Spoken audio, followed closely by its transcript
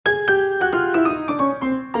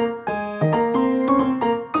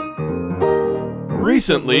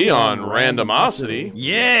Recently on Randomosity.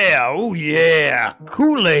 Yeah, oh yeah,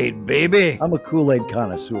 Kool-Aid, baby. I'm a Kool-Aid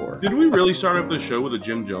connoisseur. Did we really start up the show with a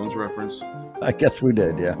Jim Jones reference? I guess we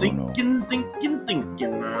did, yeah. Thinking.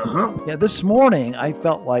 Yeah, this morning I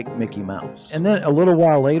felt like Mickey Mouse. And then a little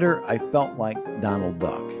while later, I felt like Donald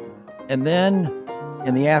Duck. And then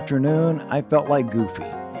in the afternoon, I felt like Goofy.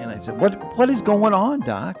 And I said, what is going on,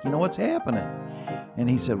 Doc? You know, what's happening? And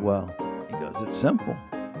he said, well, he goes, it's simple.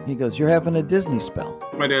 He goes, you're having a Disney spell.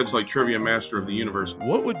 My dad's like trivia master of the universe.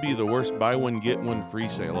 What would be the worst buy one, get one free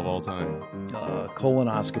sale of all time?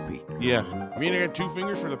 Colonoscopy. Yeah. I mean, I got 2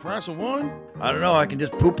 fingers for the price of one? I don't know, I can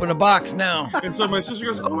just poop in a box now. And so my sister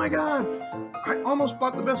goes, oh my God, I almost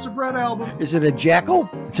bought the Best of Brett album. Is it a jackal?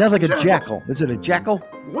 It sounds like a Jackal. jackal. Is it a jackal?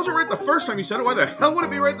 It wasn't right the first time you said it. Why the hell would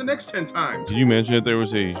it be right the next 10 times? Did you mention that there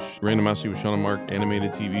was a Randomosity with Sean and Mark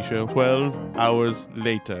animated TV show? 12 hours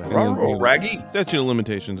later. Ruh-roh, Raggy. Statute of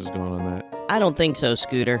limitations is going on that. I don't think so,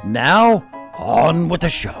 Scooter. Now, on with the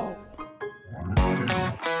show.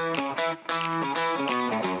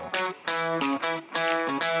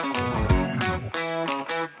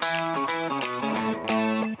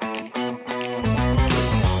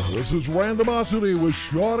 This is Randomosity with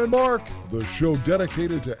Sean and Mark, the show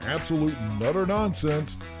dedicated to absolute nutter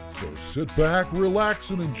nonsense. So sit back,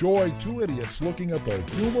 relax, and enjoy two idiots looking at the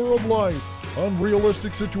humor of life,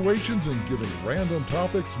 unrealistic situations, and giving random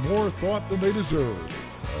topics more thought than they deserve.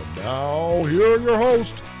 And now, here are your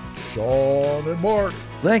hosts, Sean and Mark.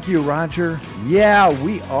 Thank you, Roger. Yeah,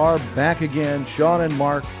 we are back again, Sean and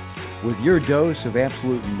Mark, with your dose of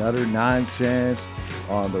absolute nutter nonsense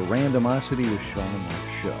on the Randomosity with Sean and Mark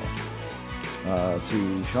show. Let's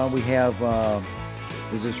see, Sean, we have,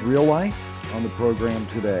 is this real life on the program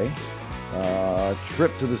today?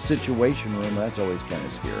 Trip to the Situation Room, that's always kind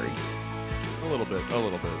of scary. A little bit.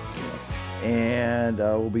 Yeah. And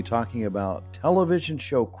we'll be talking about television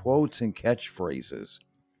show quotes and catchphrases.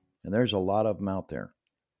 And there's a lot of them out there.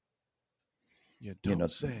 You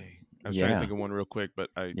don't say. I was yeah. trying to think of one real quick,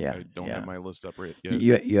 but I don't have my list up right yet.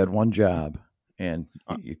 You had one job, and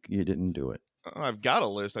you didn't do it. I've got a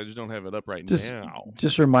list. I just don't have it up right now.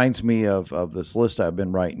 Just reminds me of this list I've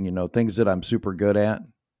been writing, things that I'm super good at.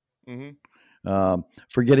 Mm-hmm.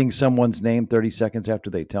 Forgetting someone's name 30 seconds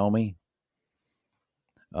after they tell me.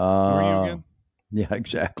 Who are you again? Yeah,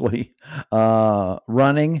 exactly.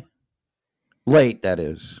 Running late, that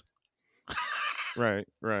is. Right.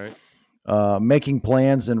 Making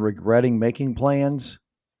plans and regretting making plans.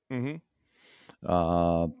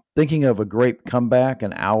 Mm-hmm. Thinking of a great comeback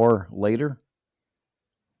an hour later.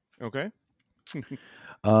 Okay.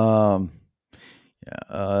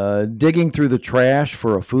 Digging through the trash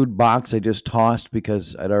for a food box I just tossed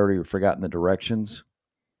because I'd already forgotten the directions.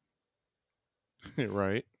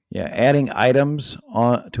 Right. Yeah, adding items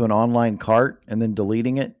to an online cart and then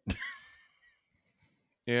deleting it.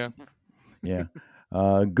 Yeah. Yeah.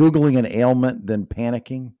 Googling an ailment, then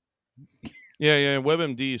panicking. Yeah.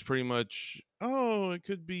 WebMD is pretty much, it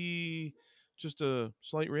could be just a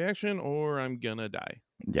slight reaction or I'm gonna die.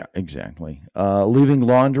 Yeah, exactly. Leaving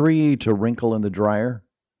laundry to wrinkle in the dryer.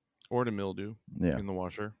 Or to mildew. Yeah. In the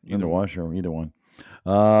washer. Either one.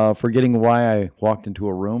 Forgetting why I walked into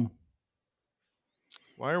a room.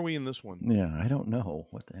 Why are we in this one? Yeah, I don't know.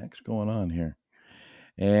 What the heck's going on here?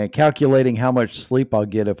 And calculating how much sleep I'll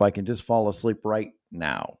get if I can just fall asleep right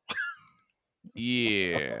now.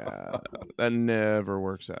 Yeah. That never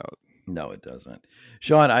works out. No, it doesn't.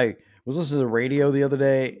 Sean, I was listening to the radio the other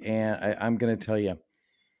day, and I'm going to tell you,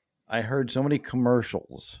 I heard so many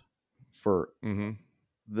commercials for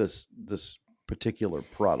this particular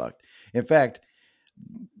product. In fact,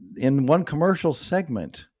 in one commercial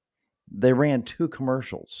segment, they ran 2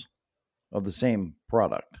 commercials of the same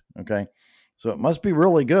product. Okay, so it must be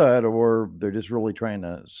really good, or they're just really trying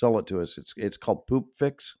to sell it to us. It's called Poop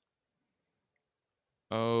Fix.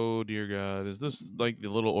 Oh dear God! Is this like the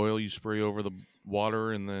little oil you spray over the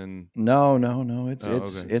water and then? No.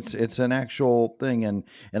 It's an actual thing, and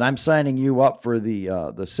I'm signing you up for the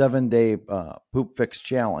 7-day Poop Fix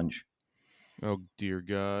challenge. Oh dear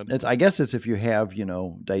God! I guess it's if you have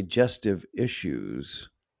digestive issues.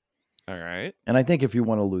 All right. And I think if you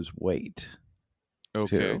want to lose weight,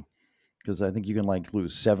 okay, because I think you can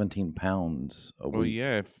lose 17 pounds a week. Well,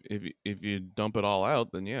 yeah, if you dump it all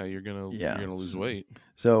out, then you're gonna lose weight.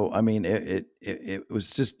 So I mean, it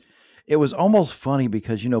was almost funny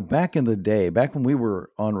because back in the day, back when we were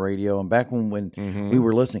on radio, and back when we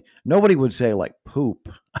were listening, nobody would say like poop.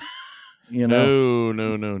 No.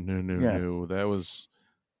 That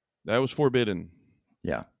was forbidden.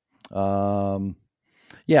 Yeah.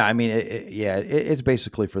 Yeah, I mean, it's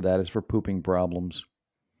basically for that. It's for pooping problems.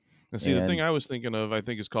 And see, the thing I was thinking of, I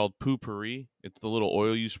think, is called Poopery. It's the little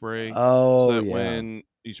oil you spray. Oh, so that yeah. when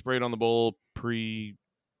you spray it on the bowl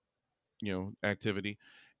activity,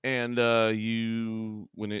 and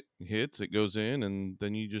when it hits, it goes in, and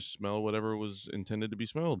then you just smell whatever was intended to be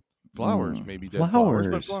smelled. Flowers, maybe dead flowers,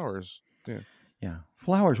 but flowers. Yeah. Yeah.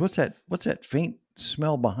 Flowers. What's that faint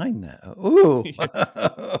smell behind that? Ooh.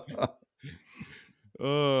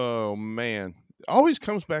 Oh, man. Always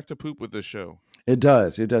comes back to poop with this show. It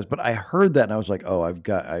does. But I heard that and I was like, oh, I've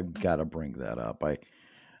got to bring that up.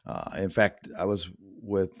 In fact, I was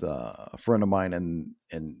with a friend of mine and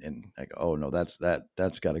I go, oh no, that's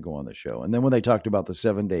got to go on the show. And then when they talked about the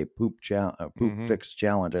 7-day poop fix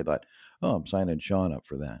challenge, I thought, oh, I'm signing Sean up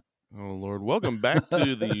for that. Oh Lord. Welcome back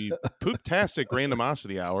to the Pooptastic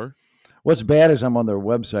Randomosity Hour. What's bad is I'm on their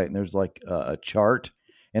website and there's like a chart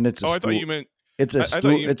and it's I thought you meant it's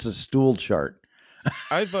a stool chart.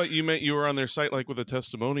 I thought you meant you were on their site like with a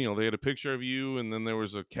testimonial. They had a picture of you and then there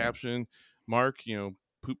was a caption, Mark,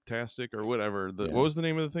 Pooptastic or whatever. What was the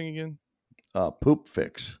name of the thing again? Poop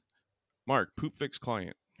Fix. Mark, Poop Fix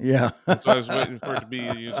client. Yeah. That's what I was waiting for it to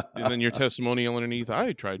be. And then your testimonial underneath,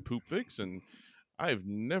 I tried Poop Fix and I've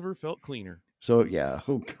never felt cleaner. So yeah,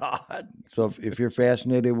 oh God. So if you're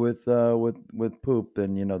fascinated with poop,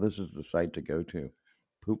 then this is the site to go to.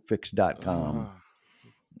 Poopfix.com.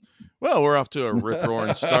 Well, we're off to a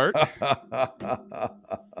rip-roaring start. I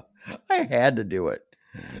had to do it.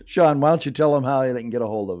 Sean, why don't you tell them how they can get a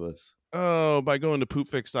hold of us? Oh, by going to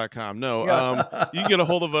poopfix.com. No, you can get a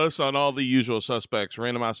hold of us on all the usual suspects.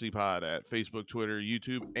 Randomosity Pod at Facebook, Twitter,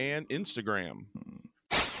 YouTube, and Instagram.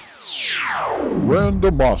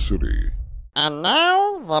 Randomosity. And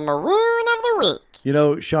now, the Maroon of the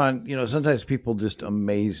Week. Sean, sometimes people just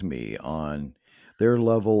amaze me on their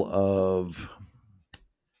level of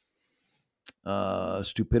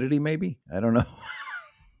stupidity, maybe. I don't know.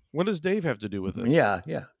 What does Dave have to do with this? Yeah.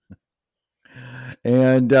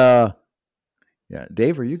 And,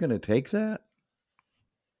 Dave, are you going to take that?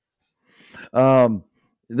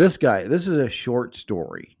 This is a short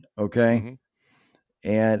story, okay? Mm-hmm.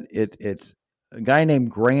 And it's a guy named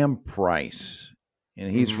Graham Price,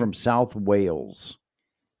 and he's from South Wales.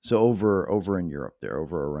 So over in Europe there,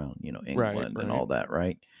 over around, England right. and all that,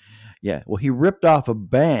 right? Yeah. Well, he ripped off a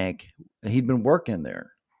bank. He'd been working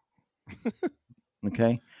there.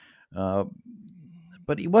 Okay. But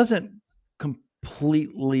he wasn't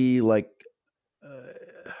completely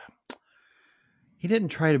he didn't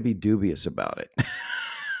try to be dubious about it.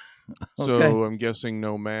 So okay. I'm guessing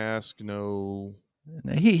no mask, no...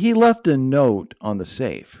 He left a note on the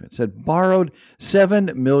safe. It said, borrowed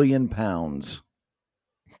 £7 million.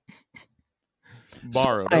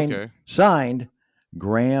 Borrowed, okay. Signed,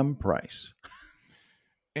 Graham Price.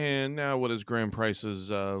 And now what is Graham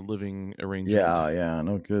Price's living arrangement? Yeah,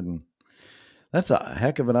 no kidding. That's a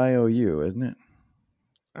heck of an IOU, isn't it?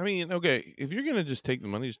 I mean, okay, if you're going to just take the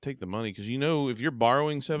money, just take the money. Because, if you're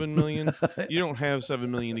borrowing $7 million, you don't have $7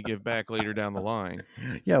 million to give back later down the line.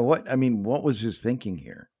 Yeah, what was his thinking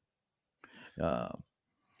here? I've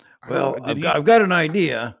got an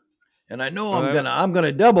idea, and I know I'm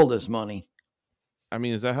gonna double this money. I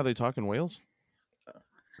mean, is that how they talk in Wales?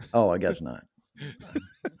 Oh, I guess not.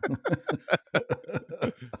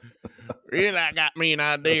 Really, I got me an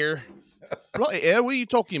idea. What are you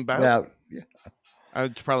talking about? Yeah.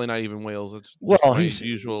 It's probably not even Wales. It's he's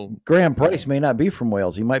usual. Graham Price may not be from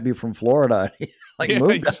Wales. He might be from Florida. He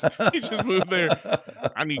just moved there.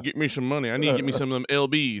 I need to get me some money. I need to get me some of them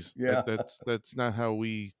LBs. Yeah, that's not how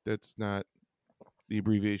we. That's not the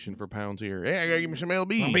abbreviation for pounds here. Hey, I gotta get me some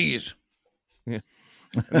LBs. LBs. Yeah,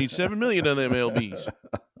 I need 7 million of them LBs.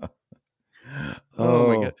 Oh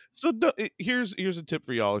my God! So here's a tip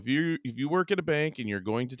for y'all. If you work at a bank and you're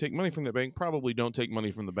going to take money from the bank, probably don't take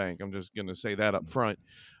money from the bank. I'm just going to say that up front.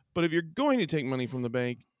 But if you're going to take money from the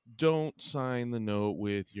bank, don't sign the note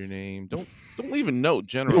with your name. Don't leave a note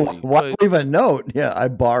generally. Why leave a note? Yeah, I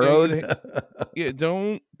borrowed. Yeah,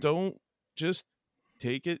 don't just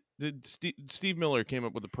take it. Steve Miller came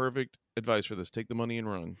up with the perfect advice for this. Take the money and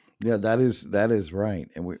run. Yeah, that is right.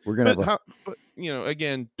 And we're going to... But,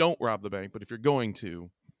 again, don't rob the bank. But if you're going to,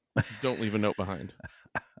 don't leave a note behind.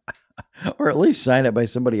 Or at least sign it by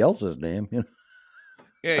somebody else's name.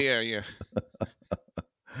 Yeah.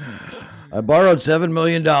 I borrowed $7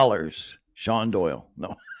 million. Sean Doyle.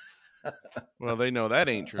 No. Well, they know that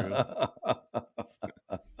ain't true.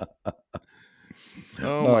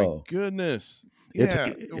 Oh, my goodness. Yeah.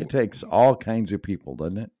 It takes all kinds of people,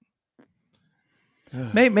 doesn't it?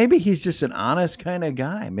 Maybe he's just an honest kind of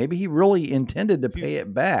guy. Maybe he really intended to pay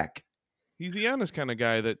it back. He's the honest kind of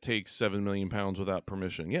guy that takes 7 million pounds without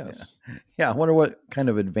permission. Yes. Yeah, I wonder what kind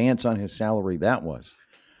of advance on his salary that was.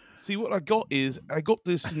 See, what I got this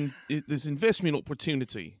this investment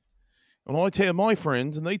opportunity, and I tell my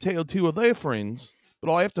friends, and they tell 2 of their friends,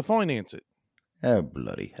 but I have to finance it. Oh,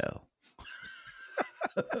 bloody hell.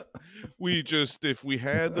 If we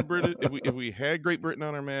had if we had Great Britain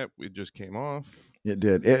on our map, it just came off. It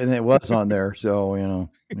did. And it was on there. So,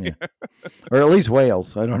 yeah. Or at least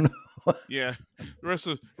Wales. I don't know. Yeah.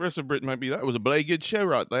 The rest of Britain might be, that was a bloody good show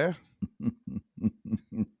right there.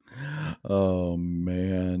 Oh,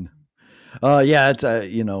 man. Yeah, it's,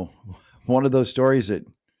 one of those stories that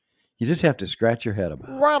you just have to scratch your head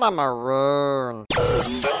about. What a maroon.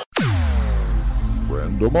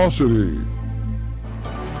 Randomosity.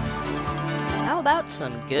 How about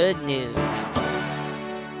some good news?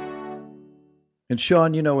 And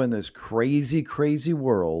Sean, in this crazy, crazy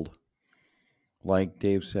world, like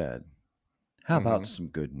Dave said, how about some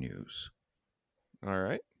good news? All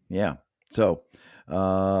right. Yeah. So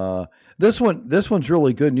this one's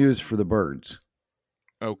really good news for the birds.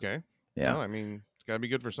 Okay. Yeah. Well, I mean, it's got to be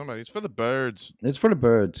good for somebody. It's for the birds. It's for the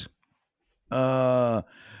birds. Birds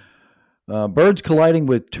colliding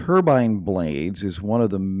with turbine blades is one of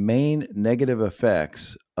the main negative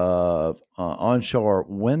effects of onshore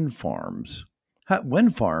wind farms.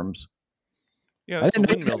 Wind farms? Yeah, I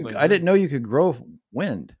didn't know you could grow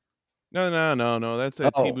wind. No. That's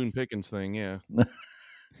that Oh. T. Boone Pickens thing, yeah.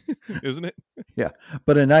 Isn't it? Yeah,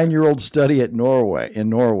 but a 9-year-old study in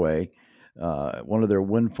Norway, one of their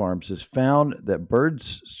wind farms has found that bird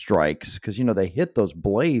strikes, because they hit those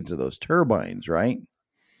blades of those turbines, right?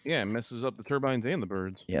 Yeah, it messes up the turbines and the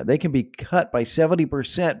birds. Yeah, they can be cut by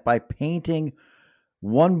 70% by painting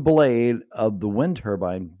one blade of the wind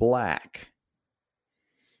turbine black.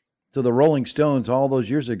 So the Rolling Stones all those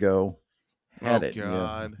years ago had it.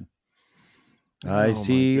 God. Yeah. I Oh,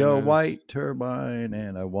 see my a goodness. white turbine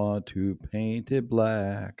and I want to paint it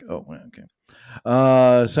black. Oh, okay.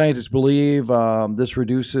 Scientists believe this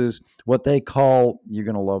reduces what they call, you're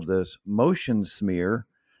going to love this, motion smear,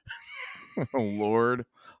 Oh, Lord.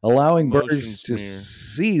 allowing Motion birds to smear.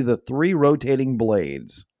 see the 3 rotating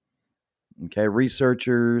blades. Okay,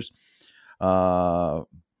 researchers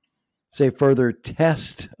say further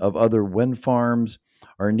tests of other wind farms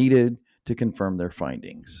are needed to confirm their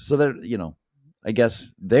findings. So that, I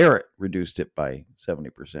guess they're reduced it by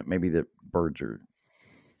 70%. Maybe the birds are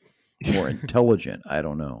more intelligent. I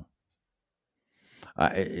don't know.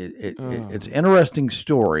 It's an interesting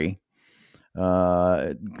story.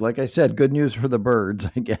 Like I said, good news for the birds,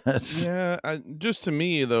 I guess. Yeah, just to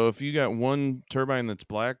me, though, if you got one turbine that's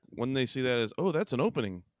black, when they see that as, oh, that's an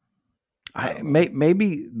opening.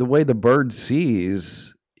 Maybe the way the bird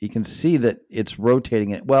sees, you can see that it's rotating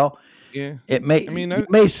it. Well, Yeah. it may. You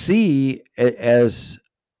may see it as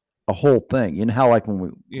a whole thing. You know how, like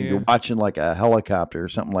when you're watching like a helicopter or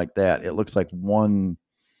something like that, it looks like one.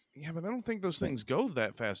 Yeah, but I don't think those things go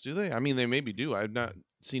that fast, do they? I mean, they maybe do. I've not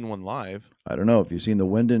seen one live. I don't know if you've seen the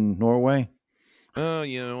wind in Norway. Oh,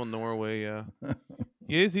 Norway, yeah.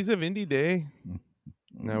 Yes, he's a windy day.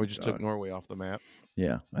 Now we just took Norway off the map.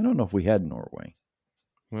 Yeah, I don't know if we had Norway.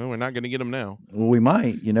 Well, we're not going to get them now. Well, we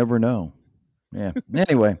might. You never know. Yeah.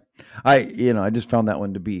 Anyway, I just found that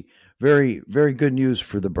one to be very, very good news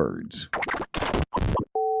for the birds.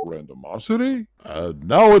 Randomosity? And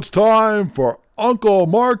now it's time for Uncle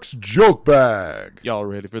Mark's Joke Bag. Y'all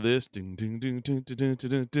ready for this?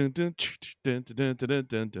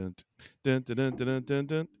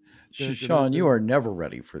 Sean, you are never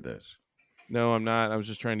ready for this. No, I'm not. I was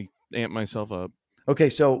just trying to amp myself up.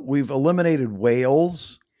 Okay, so we've eliminated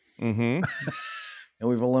Wales Mm-hmm. and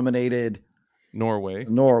we've eliminated Norway.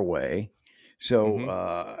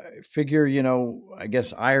 So figure, I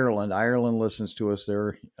guess Ireland listens to us.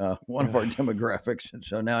 They're one of our demographics. And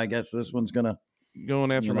so now I guess this one's going to.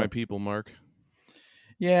 Going after my people, Mark.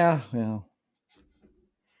 Yeah, well.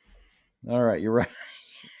 All right, you're right.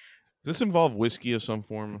 Does this involve whiskey of some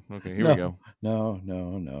form? Okay, here we go.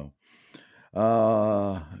 No.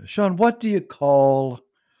 Sean, what do you call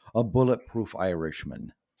a bulletproof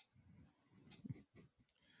Irishman?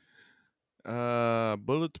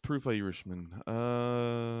 Bulletproof Irishman.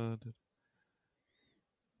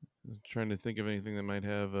 Trying to think of anything that might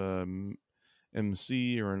have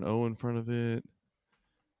MC or an O in front of it.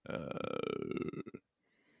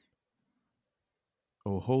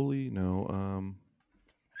 Oh, holy no.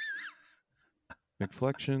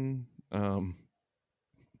 McFlexion. Oh,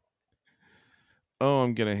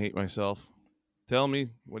 I'm gonna hate myself. Tell me,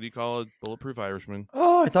 what do you call a bulletproof Irishman?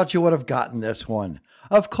 Oh, I thought you would have gotten this one.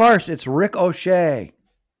 Of course, it's Rick O'Shea.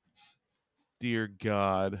 Dear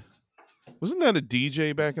God. Wasn't that a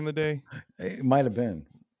DJ back in the day? It might have been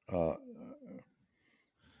Like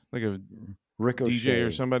a Ricochet. DJ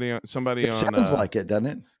or somebody It on. sounds like it, doesn't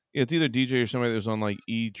it? It's either DJ or somebody that was on like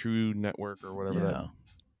E-True Network or whatever Yeah.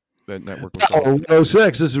 that network was Power called.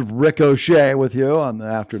 106. This is Ricochet with you on the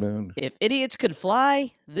afternoon. If idiots could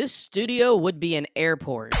fly, this studio would be an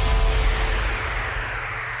airport.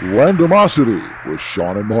 Randomosity with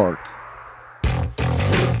Sean and Mark.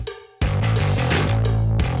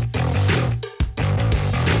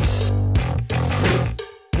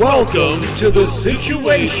 Welcome to the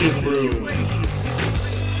Situation Room.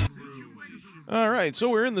 All right, so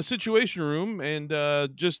we're in the Situation Room, and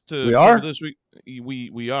just to We are? cover this week,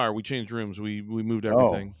 we are. We changed rooms. We moved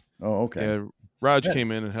everything. Oh, okay. Yeah, Raj Yeah.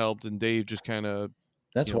 came in and helped, and Dave just kind of.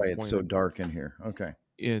 That's you know, why it's so pointed. dark in here. Okay.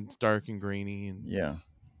 It's dark and grainy, and Yeah.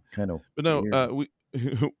 Kind of. but no,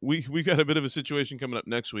 weird. we got a bit of a situation coming up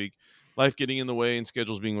next week. Life getting in the way and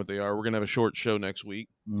schedules being what they are. We're gonna have a short show next week.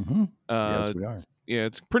 Mm-hmm. Uh, Yes, we are. yeah,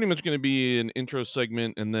 it's pretty much going to be an intro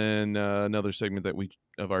segment and then another segment that we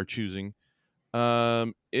of our choosing.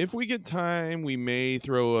 If we get time, we may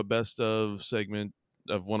throw a best of segment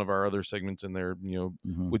of one of our other segments in there. You know,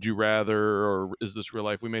 Mhm. would you rather or is this real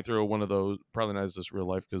life? We may throw one of those. Probably not is this real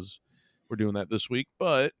life because we're doing that this week.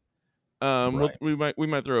 But Right. we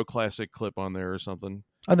might throw a classic clip on there or something.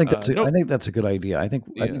 I think that's nope. I think that's a good idea. I think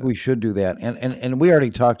Yeah. we should do that. And we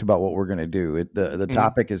already talked about what we're going to do. The Mhm.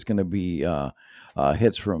 topic is going to be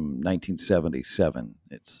hits from 1977.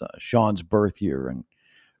 It's Sean's birth year, and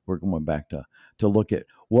we're going back to look at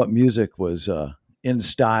what music was in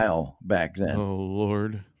style back then. Oh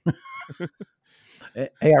Lord. Hey,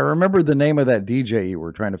 I remember the name of that DJ you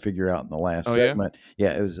were trying to figure out in the last Oh, yeah? segment.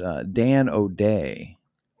 Yeah, it was Dan O'Day.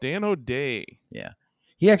 Dan O'Day.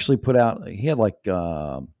 He actually put out. He had like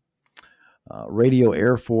Radio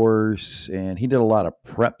Air Force, and he did a lot of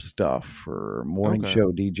prep stuff for morning Okay.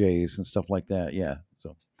 show DJs and stuff like that. Yeah,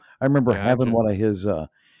 so I remember having Gotcha. one of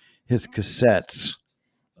his cassettes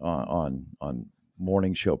on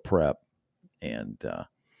morning show prep, and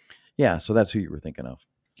yeah, so that's who you were thinking of.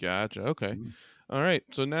 Gotcha. Okay. Mhm. All right.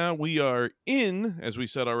 So now we are in, as we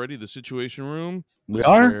said already, the Situation Room. We This is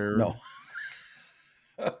are where- no.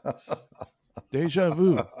 Deja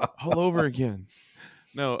vu all over again.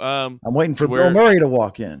 No, I'm waiting for where- Bill Murray to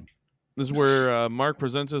walk in. this is where Mark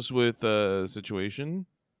presents us with a situation,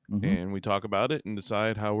 Mhm. and we talk about it and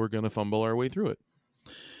decide how we're going to fumble our way through it.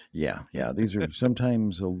 Yeah, these are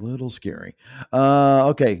sometimes a little scary.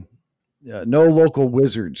 Okay, no local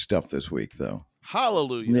wizard stuff this week though.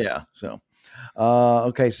 Hallelujah. Yeah. So,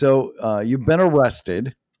 okay. So you've been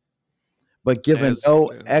arrested, but given As-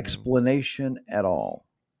 no yeah. explanation at all,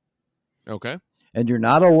 Okay. and you're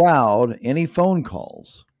not allowed any phone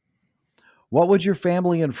calls. What would your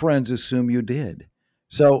family and friends assume you did?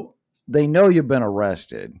 So they know you've been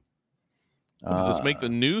arrested. Did this make the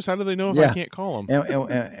news? How do they know if yeah. I can't call them?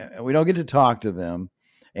 and we don't get to talk to them,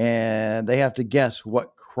 and they have to guess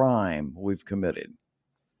what crime we've committed.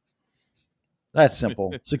 That's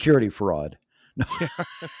simple. Security fraud.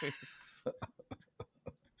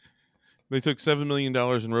 They took $7 million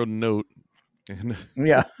and wrote a note. And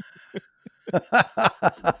Yeah.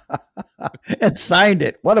 And signed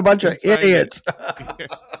it. What a bunch of And signed it. idiots.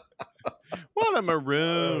 what a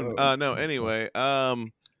maroon. No, anyway.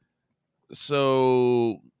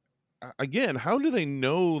 So again, how do they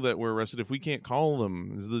know that we're arrested if we can't call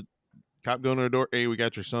them? Is the cop going to the door? Hey, we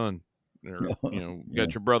got your son, or we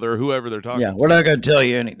got your brother, or whoever they're talking. Yeah, to. we're not going to tell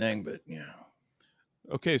you anything, but yeah.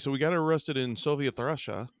 Okay, so we got arrested in Soviet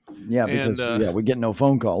Russia. Yeah, because And, we get no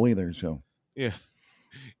phone call either. So Yeah,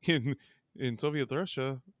 in Soviet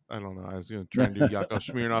Russia. I don't know. I was going to try and do Yakov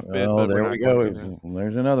Smirnoff bit. oh, but there we're we not go. going to.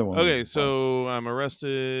 There's another one. Okay, so I'm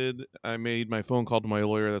arrested. I made my phone call to my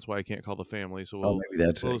lawyer. That's why I can't call the family. So oh, maybe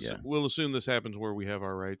that's we'll, it. Yeah. we'll assume this happens where we have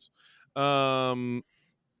our rights. What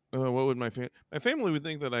would my family would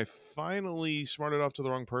think that I finally smarted off to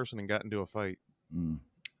the wrong person and got into a fight?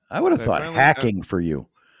 I would have I thought finally- hacking for you.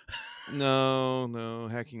 No,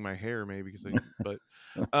 hacking my hair maybe but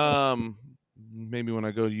maybe when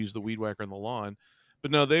I go to use the weed whacker on the lawn. But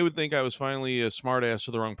no, they would think I was finally a smart ass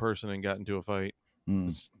to the wrong person and got into a fight.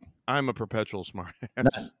 Mm. I'm a perpetual smart Not,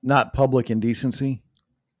 ass. not public indecency.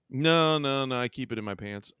 No, I keep it in my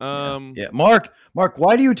pants. Yeah. Mark,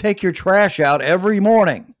 why do you take your trash out every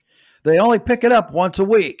morning? They only pick it up once a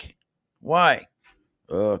week. Why?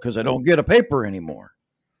 Because I don't get a paper anymore.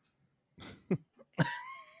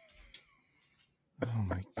 Oh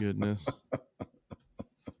my goodness.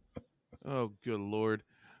 Oh good Lord.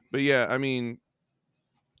 But yeah, I mean,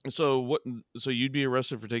 so you'd be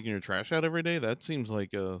arrested for taking your trash out every day? That seems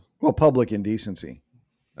like a Well, public indecency.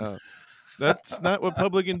 That's not what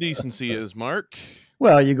public indecency is, Mark.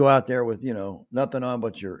 Well, you go out there with, nothing on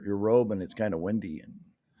but your robe and it's kind of windy. And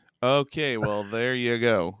Okay, well, there you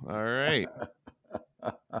go. All right.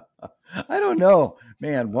 I don't know,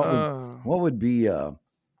 man, what would be,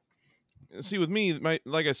 See, with me,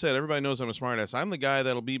 like I said, everybody knows I'm a smartass. I'm the guy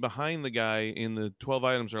that'll be behind the guy in the 12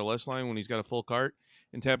 items or less line when he's got a full cart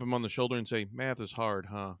and tap him on the shoulder and say, math is hard,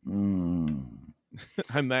 huh?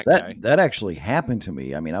 I'm that guy. That actually happened to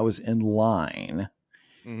me. I mean, I was in line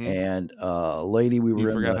and lady, we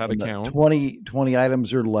were forgot how to in the count. 20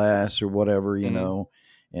 items or less or whatever,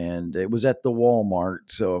 and it was at the Walmart.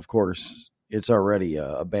 So of course it's already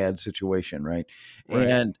a bad situation. Right.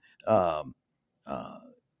 And,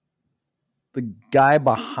 the guy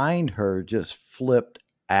behind her just flipped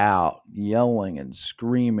out, yelling and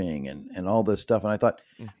screaming and all this stuff. And I thought,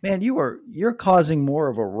 man, you're causing more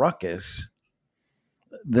of a ruckus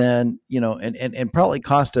than, and probably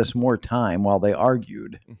cost us more time while they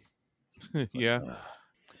argued. Yeah.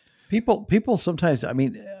 People sometimes, I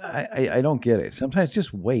mean, I don't get it. Sometimes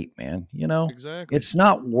just wait, man. Exactly. It's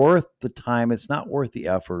not worth the time. It's not worth the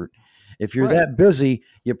effort. If you're that busy,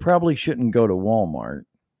 you probably shouldn't go to Walmart.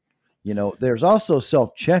 There's also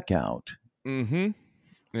self-checkout. Exactly.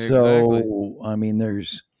 So, I mean,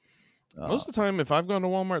 there's... most of the time, if I've gone to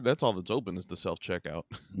Walmart, that's all that's open is the self-checkout.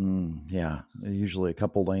 Yeah. Usually a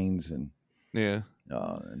couple lanes and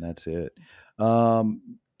that's it.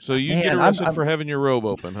 So you get arrested for having your robe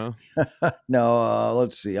open, huh? No,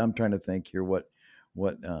 let's see. I'm trying to think here what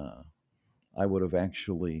I would have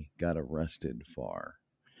actually got arrested for.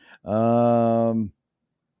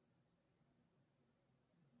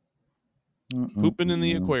 Pooping in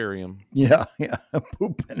the aquarium. Yeah,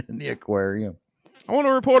 pooping in the aquarium. I want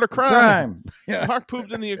to report a crime. Yeah. Mark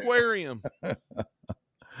pooped in the aquarium.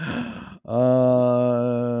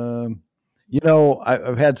 I've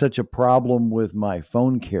had such a problem with my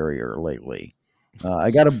phone carrier lately.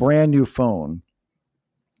 I got a brand new phone,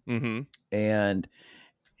 and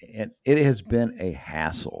it has been a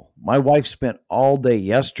hassle. My wife spent all day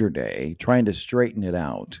yesterday trying to straighten it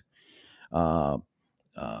out.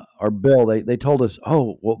 Our bill, they told us,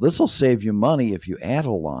 oh, well, this will save you money if you add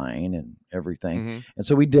a line and everything. And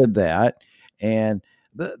so we did that. And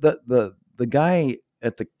the guy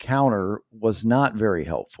at the counter was not very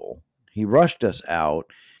helpful. He rushed us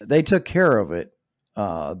out. They took care of it.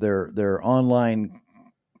 Their online,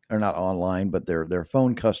 or not online, but their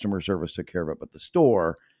phone customer service took care of it. But the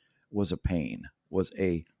store was a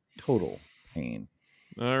total pain.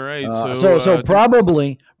 All right. So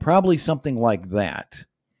probably something like that.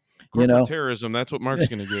 Corporate terrorism. That's what Mark's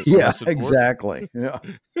going to get. Yeah, exactly. Yeah.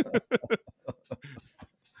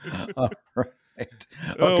 All right.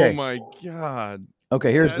 Okay. Oh my God.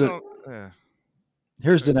 Okay. Here's the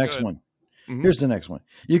next one. Here's the next one.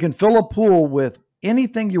 You can fill a pool with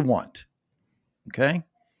anything you want. Okay.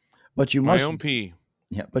 But you must. My own pee.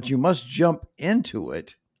 Yeah. But you must jump into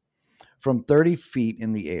it from 30 feet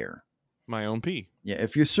in the air. My own pee. Yeah.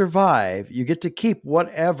 If you survive, you get to keep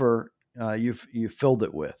whatever you filled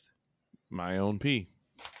it with. My own pee.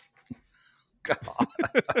 God.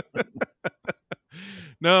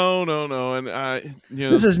 No. And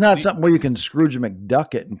this is not something where you can Scrooge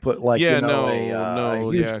McDuck it and put a huge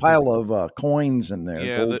pile of coins in there.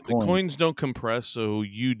 Yeah, the coins don't compress, so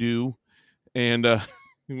you do. And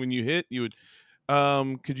when you hit, you would.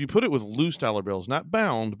 Could you put it with loose dollar bills, not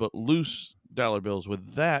bound, but loose dollar bills?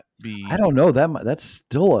 Would that be? I don't know. That's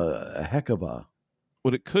still a heck of a.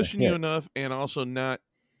 Would it cushion you enough and also not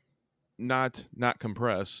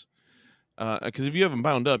compress? Because if you have them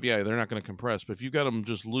bound up, they're not going to compress. But if you've got them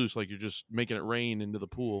just loose, like you're just making it rain into the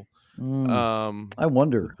pool, I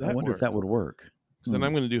wonder if that would work. So then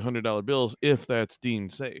I'm going to do $100 bills if that's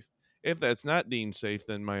deemed safe. If that's not deemed safe,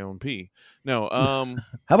 then my own pee. No.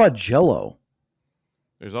 How about Jell-O?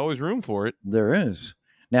 There's always room for it. There is.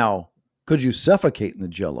 Now, could you suffocate in the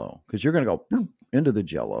Jell-O? Because you're going to go into the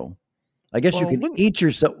Jell-O. I guess you can eat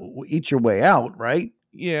your way out, right?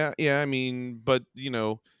 Yeah. I mean, but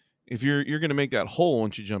if you're going to make that hole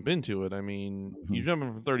once you jump into it, I mean, you're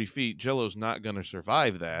jumping from 30 feet. Jell-O's not going to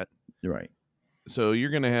survive that. You're right. So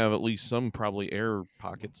you're going to have at least some probably air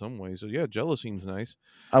pocket some way. So yeah, Jell-O seems nice.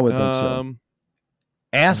 I would think so.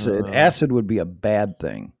 Acid would be a bad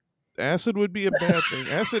thing. Acid would be a bad thing.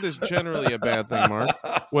 Acid is generally a bad thing, Mark.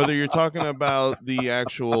 Whether you're talking about the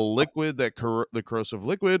actual liquid, the corrosive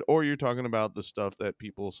liquid, or you're talking about the stuff that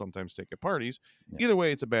people sometimes take at parties. Yeah. Either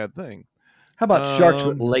way, it's a bad thing. How about sharks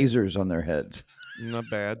with lasers on their heads? Not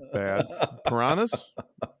bad. Piranhas?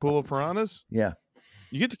 Pool of piranhas? Yeah.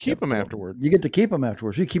 You get to keep them afterward. You get to keep them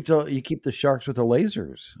afterwards. You keep the sharks with the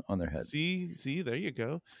lasers on their head. See, there you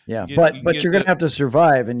go. Yeah, You but get you're gonna have to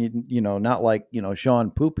survive, and not like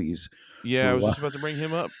Sean Poopies. Yeah, I was Who, just about to bring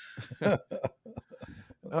him up.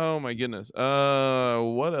 Oh my goodness.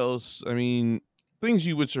 What else? I mean, things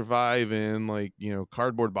you would survive in, like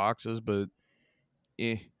cardboard boxes, but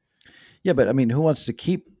Yeah, but I mean, who wants to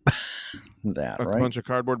keep that? a Right? bunch of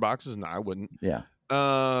cardboard boxes? No, I wouldn't. Yeah.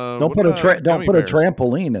 Don't Don't put a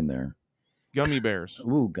trampoline in there. Gummy bears.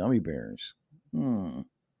 Ooh, gummy bears.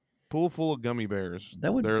 Pool full of gummy bears.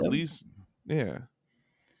 That would They're at least yeah.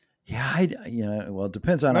 Yeah, well, it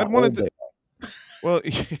depends on I'd how want old it they Well,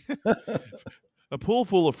 a pool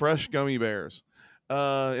full of fresh gummy bears.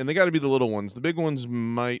 And they got to be the little ones. The big ones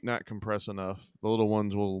might not compress enough. The little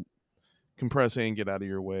ones will compress and get out of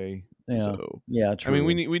your way. Yeah. So, Yeah, true. I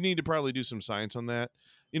mean, we need to probably do some science on that.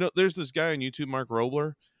 There's this guy on YouTube, Mark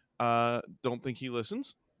Robler. Don't think he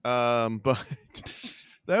listens. But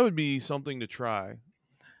that would be something to try.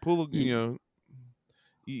 Pool, I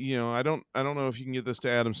don't know if you can get this to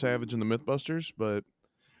Adam Savage and the Mythbusters, but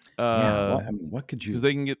what could you? because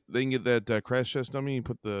they can get that crash test dummy and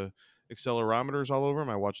put the accelerometers all over them.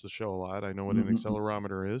 I watch the show a lot. I know what an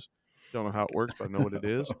accelerometer is. Don't know how it works, but I know what it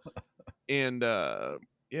is. And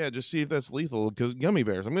just see if that's lethal. Because gummy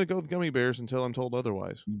bears, I'm going to go with gummy bears until I'm told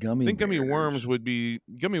otherwise. Gummy worms would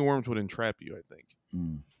entrap you. I think.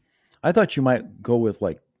 I thought you might go with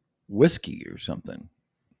like whiskey or something.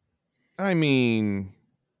 I mean,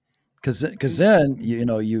 because then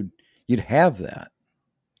you'd have that.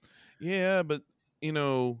 Yeah, but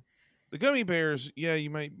the gummy bears. Yeah,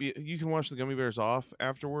 you can wash the gummy bears off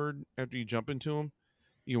afterward. After you jump into them,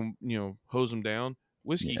 you hose them down.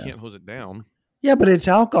 Whiskey, you can't hose it down. Yeah, but it's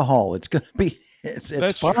alcohol. It's gonna be.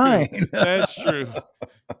 It's fine. True. That's true.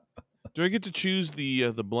 Do I get to choose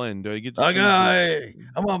the blend? Do I get to?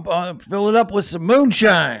 I'm gonna fill it up with some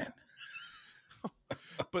moonshine.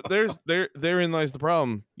 But therein lies the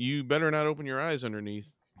problem. You better not open your eyes underneath.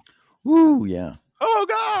 Ooh, yeah. Oh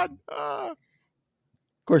God! Of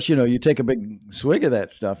course, you take a big swig of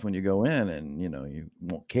that stuff when you go in, and you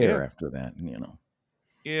won't care after that.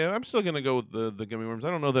 Yeah, I'm still gonna go with the gummy worms.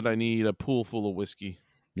 I don't know that I need a pool full of whiskey.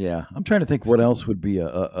 Yeah, I'm trying to think what else would be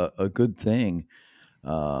a good thing.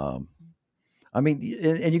 I mean,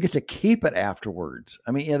 and you get to keep it afterwards.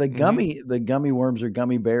 I mean, the gummy worms or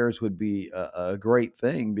gummy bears would be a great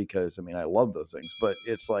thing because I love those things. But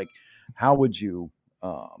it's like, how would you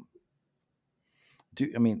do?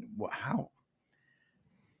 I mean, how?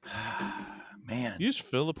 Man, you just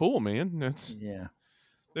fill the pool, man. That's yeah.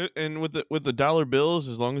 And with the dollar bills,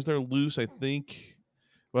 as long as they're loose, I think.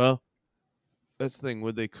 Well, that's the thing.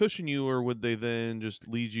 Would they cushion you, or would they then just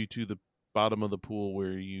lead you to the bottom of the pool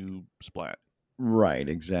where you splat? Right,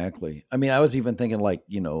 exactly. I mean, I was even thinking like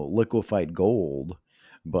liquefied gold,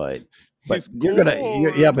 but you're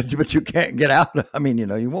but you can't get out. I mean, you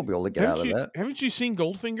won't be able to get out of that. Haven't you seen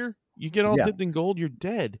Goldfinger? You get all dipped in gold, you're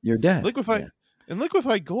dead. You're dead. Liquefied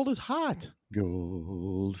gold is hot.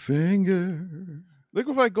 Goldfinger.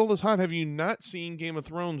 Liquefied gold is hot. Have you not seen Game of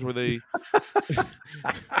Thrones where they?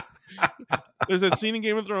 There's that scene in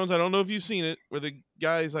Game of Thrones. I don't know if you've seen it, where the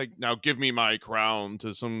guy's like, "Now give me my crown"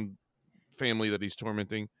 to some family that he's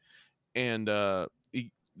tormenting, and the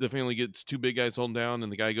family gets two big guys holding down,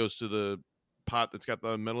 and the guy goes to the pot that's got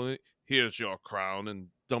the metal in it. Here's your crown, and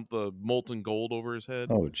dump the molten gold over his head.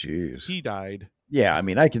 Oh, jeez. He died. Yeah, I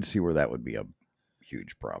mean, I can see where that would be a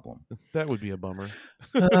huge problem. That would be a bummer.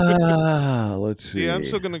 Let's see. Yeah, I'm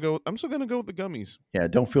still gonna go with the gummies. Yeah,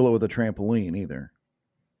 don't fill it with a trampoline either.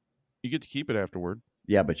 You get to keep it afterward.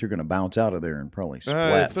 Yeah, but you're going to bounce out of there and probably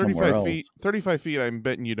splat 35 feet. 35 feet. I'm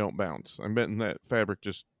betting you don't bounce. I'm betting that fabric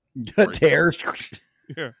just tears.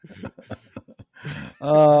 Yeah.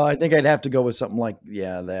 I think I'd have to go with something like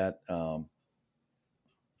that.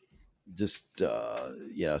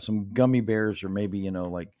 Some gummy bears, or maybe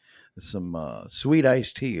like some sweet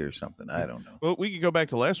iced tea or something. I don't know. Well, we could go back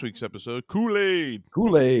to last week's episode. Kool-Aid.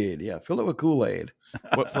 Yeah, fill it with Kool-Aid.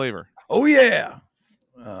 What flavor? Oh yeah.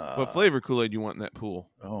 What flavor Kool-Aid you want in that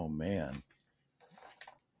pool? Oh man.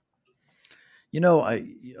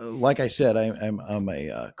 Like I said, I'm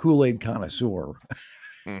a Kool-Aid connoisseur,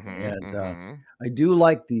 and I do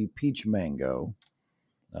like the peach mango.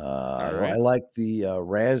 I like the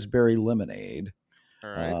raspberry lemonade. All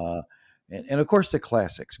right. And of course the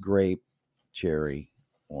classics: grape, cherry,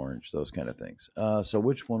 orange, those kind of things. So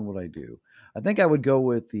which one would I do? I think I would go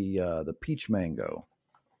with the peach mango.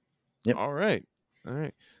 Yep. All right. All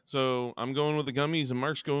right. So I'm going with the gummies, and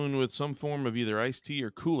Mark's going with some form of either iced tea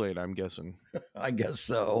or Kool-Aid, I'm guessing. I guess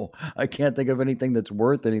so. I can't think of anything that's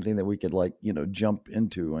worth anything that we could jump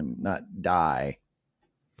into and not die.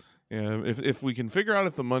 Yeah, if we can figure out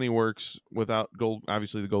if the money works without gold,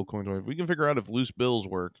 obviously the gold coins. If we can figure out if loose bills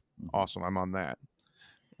work, awesome. I'm on that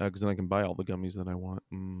because then I can buy all the gummies that I want.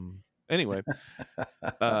 Anyway,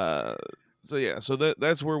 so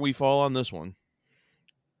that's where we fall on this one.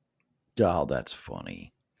 Oh, that's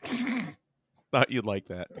funny. Thought you'd like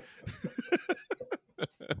that.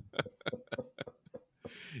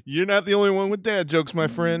 You're not the only one with dad jokes, my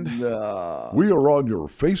friend. No. We are on your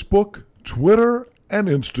Facebook, Twitter, and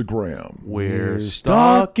Instagram. We're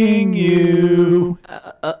stalking you.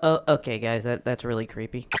 Okay, guys, that's really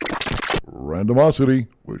creepy. Randomosity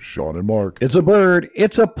with Sean and Mark. It's a bird.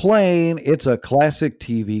 It's a plane. It's a classic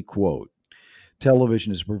TV quote.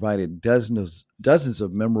 Television has provided dozens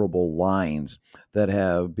of memorable lines that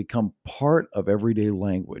have become part of everyday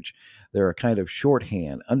language. They're a kind of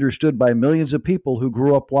shorthand, understood by millions of people who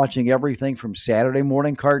grew up watching everything from Saturday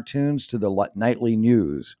morning cartoons to the nightly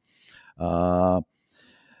news. Some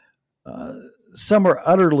are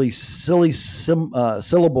utterly silly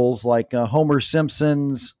syllables like Homer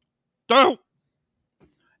Simpson's and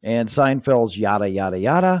Seinfeld's yada, yada,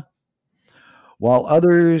 yada, while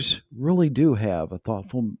others really do have a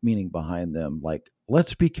thoughtful meaning behind them, like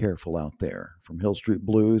 "Let's be careful out there" from Hill Street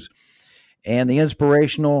Blues, and the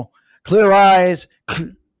inspirational "Clear eyes,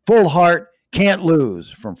 full heart, can't lose"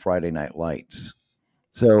 from Friday Night Lights.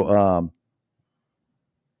 So,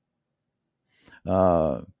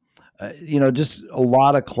 just a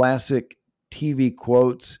lot of classic TV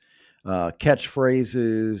quotes,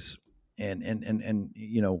 catchphrases,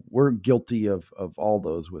 and we're guilty of all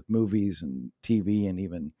those with movies and TV and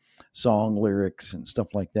even song lyrics and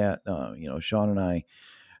stuff like that. Sean and I,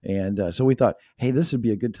 and so we thought, hey, this would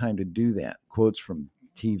be a good time to do that. Quotes from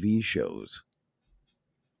TV shows.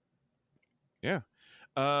 Yeah.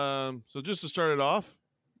 So just to start it off,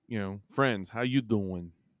 Friends, how you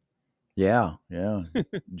doing? Yeah.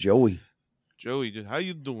 Joey, just how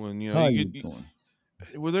you doing? How you doing?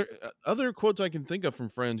 Were there other quotes I can think of from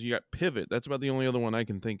Friends? You got pivot. That's about the only other one I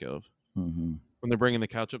can think of. Mm-hmm. When they're bringing the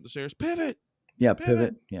couch up the stairs, pivot. Yeah,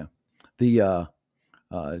 pivot. Yeah. The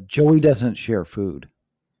Joey doesn't share food.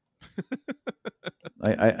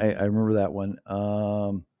 I remember that one.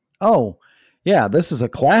 Oh, yeah, this is a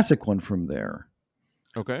classic one from there.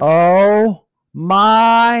 Okay. Oh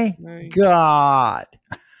my God.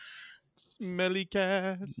 Smelly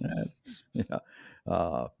cat.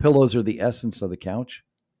 Pillows are the essence of the couch.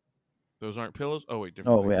 Those aren't pillows. Oh wait,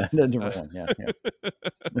 different. Oh yeah, different one. Yeah.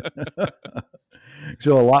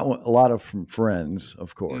 So a lot of from Friends,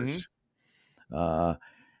 of course. Mm-hmm.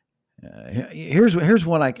 Here's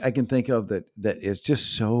one I can think of that is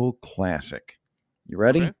just so classic. You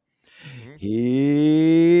ready? Okay. Mm-hmm.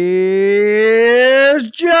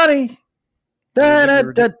 Here's Johnny. I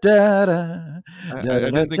didn't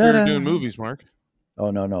think we were doing movies, Mark.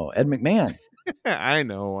 Oh no, Ed McMahon. I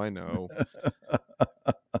know.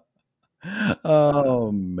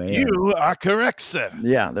 Oh man, you are correct, sir.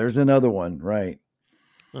 Yeah, there's another one, right?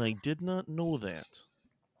 I did not know that.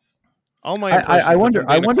 All my I wonder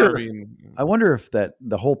if that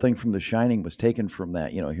the whole thing from The Shining was taken from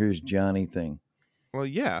that. Here's Johnny thing. Well,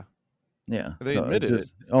 yeah. They so admitted it.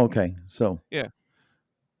 Okay, so yeah.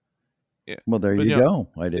 Well, there you go.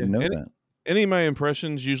 I didn't know that. Any of my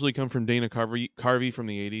impressions usually come from Dana Carvey from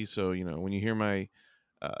the 80s. So, when you hear my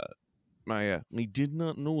we did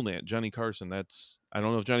not know that, Johnny Carson, that's, I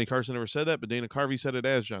don't know if Johnny Carson ever said that, but Dana Carvey said it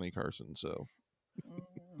as Johnny Carson. So.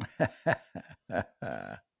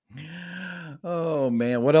 Oh,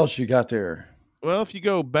 man. What else you got there? Well, if you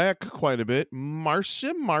go back quite a bit,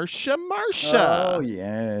 Marcia. Oh,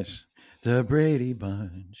 yes. The Brady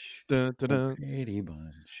Bunch. Dun, dun, dun. The Brady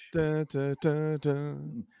Bunch. Dun, dun, dun,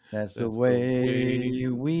 dun. That's the way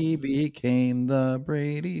we became the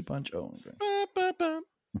Brady Bunch. Oh, okay. Ba, ba, ba.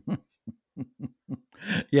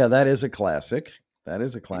 Yeah, that is a classic.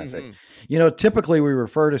 Mm-hmm. Typically we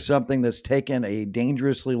refer to something that's taken a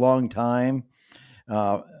dangerously long time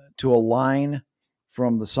to a line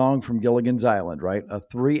from the song from Gilligan's Island, right? A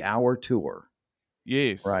 3-hour tour.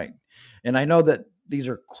 Yes. Right. And I know that these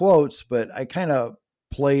are quotes, but I kind of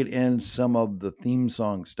played in some of the theme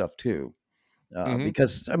song stuff too.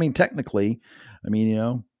 Because, technically,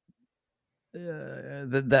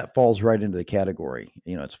 that falls right into the category.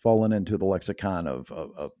 It's fallen into the lexicon of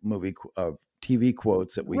movie, of TV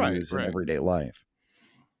quotes that we use in everyday life.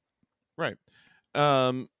 Right.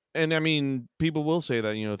 And people will say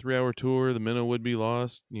that, 3-hour tour, the minnow would be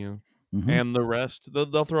lost, Mm-hmm. and the rest,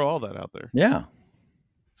 they'll throw all that out there. Yeah.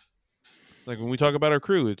 Like when we talk about our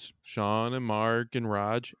crew, it's Sean and Mark and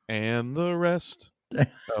Raj and the rest.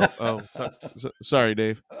 Sorry,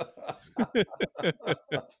 Dave.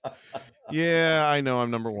 Yeah, I know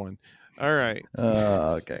I'm number one. All right.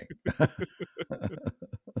 Okay.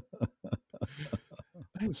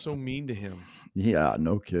 I was so mean to him. Yeah,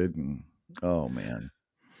 no kidding. Oh man.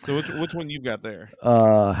 So which one you got there?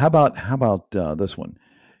 How about this one?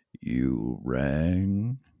 You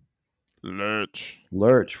rang Lurch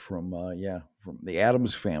from from the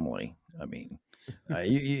Addams Family. I mean,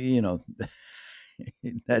 you know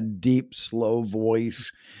that deep, slow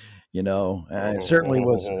voice. You know, it certainly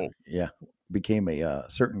was. Became a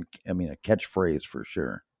catchphrase for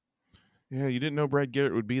sure. Yeah, you didn't know Brad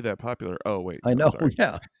Garrett would be that popular. Oh wait, I know. sorry.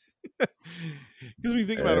 Yeah, because when you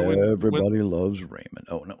think about it, when everybody loves Raymond.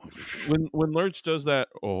 Oh no, when Lurch does that,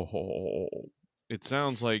 it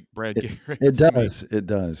sounds like Brad Garrett. It does. It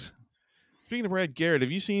does. Speaking of Brad Garrett,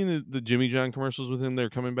 have you seen the Jimmy John commercials with him? They're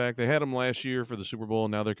coming back. They had him last year for the Super Bowl,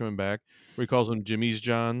 and now they're coming back. Where he calls them Jimmy's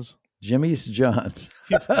Johns. Jimmy's Johns.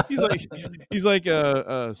 he's like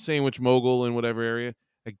a sandwich mogul in whatever area.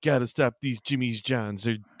 I gotta stop these Jimmy's Johns.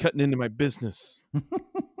 They're cutting into my business.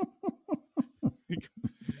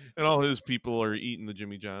 And all his people are eating the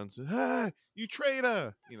Jimmy Johns. Ah, you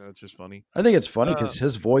traitor! You know, it's just funny. I think it's funny because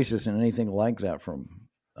his voice isn't anything like that from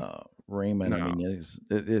Raymond. No. I mean,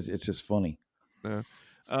 it's just funny. Yeah.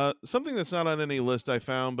 Something that's not on any list I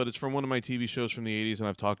found, but it's from one of my TV shows from the 80s, and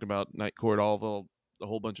I've talked about Night Court a whole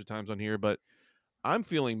bunch of times on here, but I'm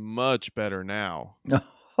feeling much better now.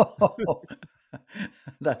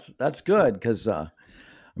 That's good because I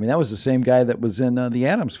mean that was the same guy that was in the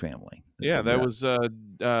Addams Family. Yeah, that was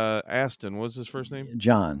Aston. What was his first name?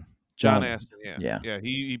 John Aston. Yeah.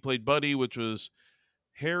 He played Buddy, which was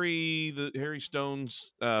Harry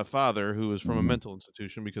Stone's father, who was from a mental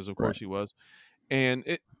institution because of course he was.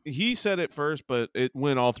 And he said it first, but it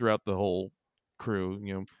went all throughout the whole crew.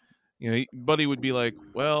 You know, Buddy would be like,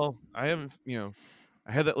 "Well, I haven't,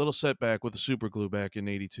 I had that little setback with the super glue back in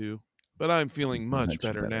 '82, but I'm feeling much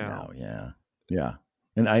better now." Yeah.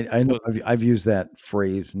 And I know I've used that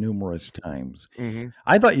phrase numerous times. Mm-hmm.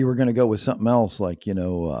 I thought you were going to go with something else, like with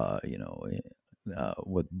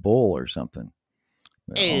Bull or something.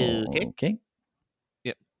 Okay.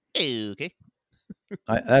 Yep. Okay.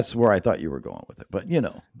 That's where I thought you were going with it, but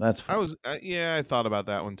that's fine. I thought about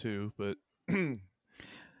that one too, but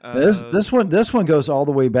this one goes all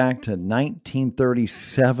the way back to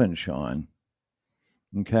 1937, Sean.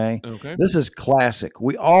 Okay. This is classic.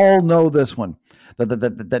 We all know this one.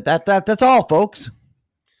 That's all, folks.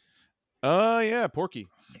 Yeah, Porky.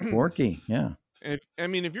 Porky, yeah.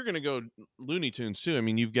 If you're gonna go Looney Tunes too, I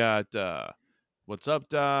mean, you've got What's Up,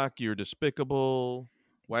 Doc? You're Despicable,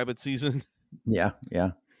 Wabbit Season. Yeah.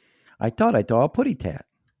 I thought I saw a putty tat.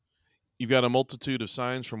 You've got A Multitude of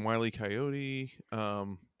Signs from Wile E. Coyote.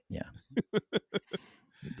 Yeah.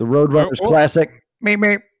 The Roadrunners classic.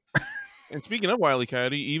 Meep. And speaking of Wile E.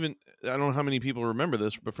 Coyote, even I don't know how many people remember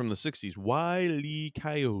this, but from the 60s, Wile E.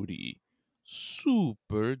 Coyote,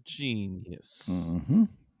 super genius. Mm-hmm.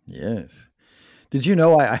 Yes. Did you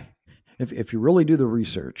know if you really do the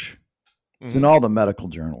research, it's in all the medical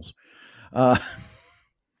journals,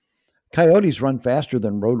 coyotes run faster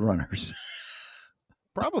than roadrunners.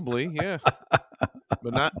 Probably, yeah.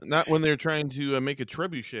 But not when they're trying to make a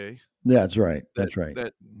trebuchet. Yeah, that's right. That's right.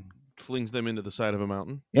 That flings them into the side of a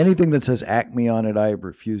mountain. Anything that says Acme on it, I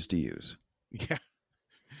refuse to use.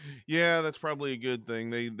 Yeah, that's probably a good thing.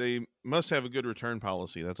 They must have a good return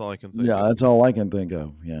policy. That's all I can think of. Yeah, that's all I can think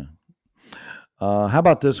of. Yeah. How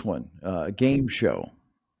about this one? A game show.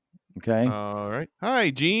 Okay. All right. Hi,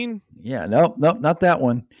 Gene. Yeah. No, not that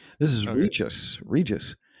one. This is Regis.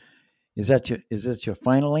 Regis. Is that your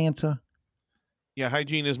final answer? Yeah,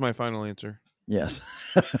 hygiene is my final answer. Yes.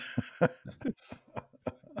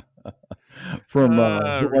 From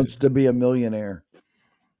Who Wants to Be a Millionaire.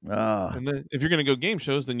 And then if you're going to go game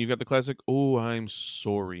shows, then you've got the classic, Oh, I'm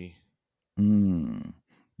Sorry.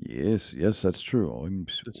 Yes, that's true. I'm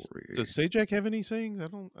sorry. Does Sajak have any sayings? I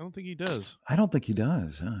don't think he does. I don't think he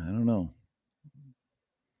does. I don't know.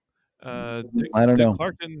 I don't know.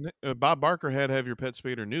 Clark and Bob Barker had Have Your Pet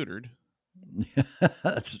Spayed or Neutered.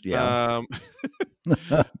 Yeah.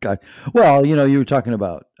 God. Well, you were talking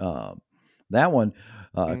about that one.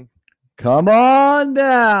 Come on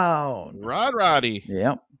down, Roddy.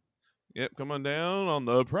 Yep. Come on down on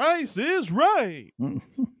The Price is Right.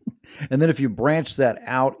 And then if you branch that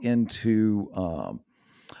out into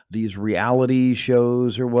these reality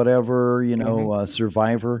shows or whatever,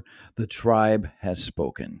 Survivor, The Tribe Has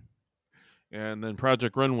Spoken. And then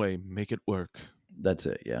Project Runway, Make It Work. That's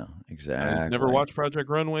it. Yeah, exactly. I've never watched Project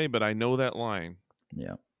Runway, but I know that line.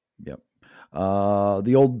 Yeah. Yep.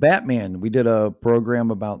 The old Batman. We did a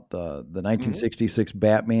program about the 1966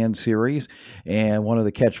 Batman series, and one of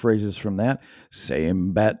the catchphrases from that: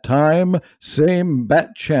 "Same bat time, same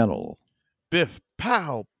bat channel." Biff,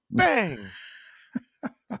 pow, bang.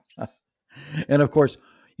 And of course,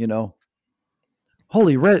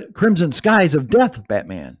 holy red crimson skies of death,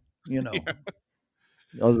 Batman. Yeah.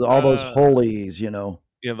 all those holies.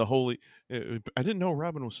 Yeah, the holy. I didn't know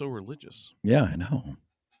Robin was so religious. Yeah, I know.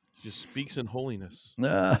 Just speaks in holiness.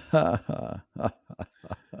 Oh,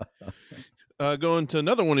 Going to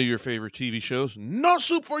another one of your favorite TV shows, No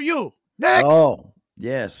Soup for You. Next.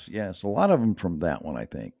 yes. A lot of them from that one, I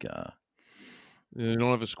think. You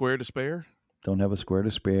don't have a square to spare? Don't have a square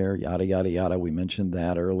to spare. Yada yada yada. We mentioned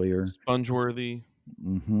that earlier. Spongeworthy.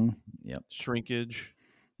 Mm-hmm. Yep. Shrinkage.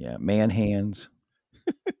 Yeah. Man hands.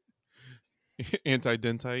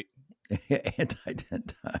 Anti-dentite.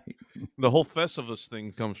 Anti-dentite. The whole Festivus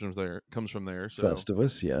thing comes from there. So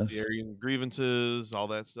Festivus, yes. the Aryan grievances, all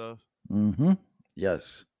that stuff. Mm-hmm.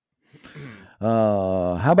 Yes.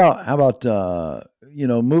 How about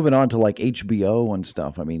moving on to like HBO and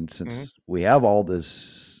stuff? I mean, since we have all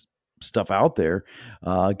this stuff out there,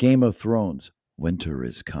 Game of Thrones, winter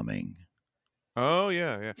is coming. Oh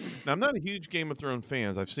yeah. Now I'm not a huge Game of Thrones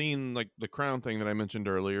fan. I've seen like the Crown thing that I mentioned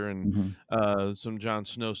earlier, and some Jon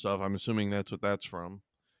Snow stuff. I'm assuming that's what that's from.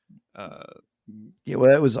 Yeah, well,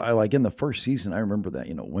 that was I like in the first season. I remember that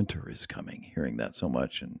winter is coming. Hearing that so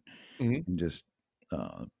much, and just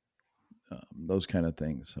those kind of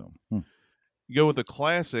things. So you go with the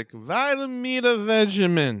classic Vitamita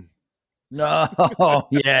Vegemin. No,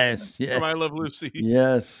 yes. From I Love Lucy.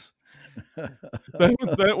 Yes.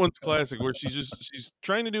 that one's classic, where she's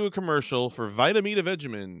trying to do a commercial for Vitamita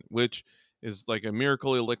Vegemin, which is like a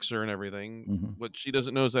miracle elixir and everything. What she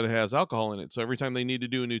doesn't know is that it has alcohol in it. So every time they need to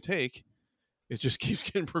do a new take, it just keeps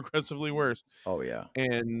getting progressively worse. Oh yeah.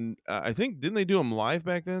 And I think didn't they do them live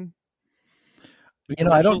back then?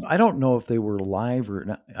 I don't know if they were live or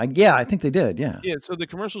not. Yeah, I think they did. Yeah. Yeah. So the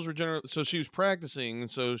commercials were generally, so she was practicing,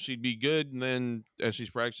 and so she'd be good, and then as she's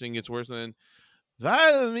practicing, it gets worse. And then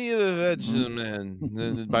Vitamita Vegemin. And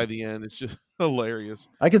then by the end, it's just hilarious.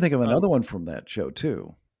 I can think of another one from that show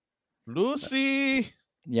too. Lucy.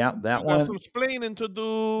 Yeah, that got one. some explaining to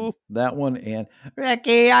do. That one and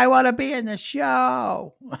Ricky, I want to be in the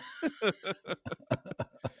show.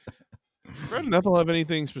 Fred and Ethel have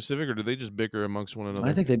anything specific, or do they just bicker amongst one another?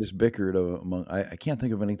 I think they just bickered among. I can't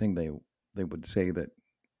think of anything they would say that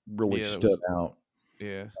really stood out.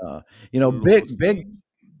 Yeah.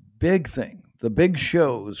 Big thing. The big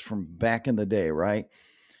shows from back in the day, right?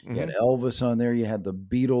 You had Elvis on there. You had the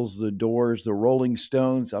Beatles, the Doors, the Rolling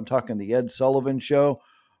Stones. I'm talking the Ed Sullivan Show.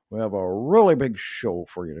 We have a really big show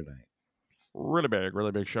for you tonight.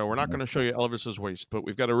 Really big show. We're not going to show you Elvis's waist, but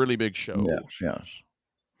we've got a really big show. Yes.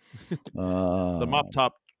 The mop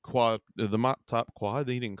top quad. They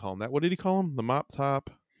didn't call him that. What did he call him? The mop top.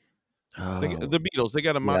 The Beatles. They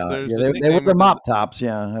got a mop. Yeah, they were the mop tops.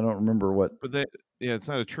 Yeah, I don't remember what. But it's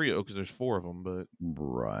not a trio because there's four of them. But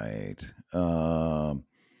right.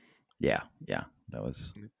 Yeah, that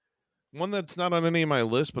was one that's not on any of my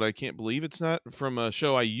list, but I can't believe it's not, from a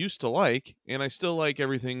show I used to like, and I still like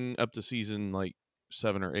everything up to season like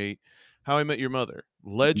 7 or 8. How I Met Your Mother.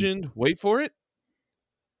 Legend. Wait for it.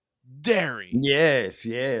 Derry. Yes.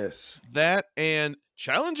 That and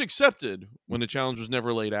Challenge Accepted, when the challenge was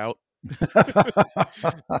never laid out.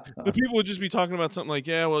 The people would just be talking about something like,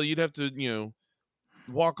 yeah, well, you'd have to,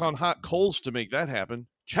 walk on hot coals to make that happen.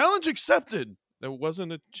 Challenge Accepted. That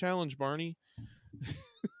wasn't a challenge, Barney.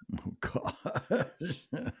 Oh gosh.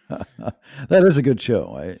 That is a good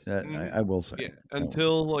show. I will say. Yeah,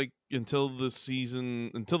 until the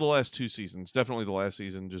last 2 seasons, definitely the last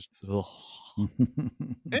season. Just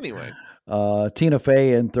anyway. Tina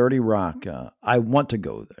Fey and 30 Rock. I want to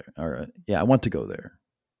go there. All right. Yeah, I want to go there.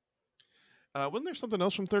 Wasn't there something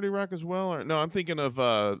else from 30 Rock as well? Or no, I'm thinking of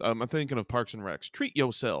Parks and Recs. Treat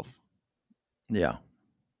Yourself. Yeah.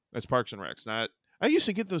 That's Parks and Recs. I used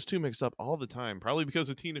to get those two mixed up all the time, probably because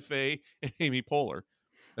of Tina Fey and Amy Poehler.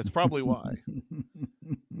 That's probably why.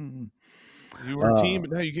 You were a team,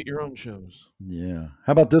 but now you get your own shows. Yeah.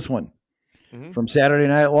 How about this one? From Saturday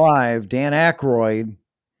Night Live, Dan Aykroyd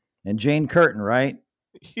and Jane Curtin, right?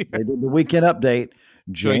 Yeah. They did the Weekend Update.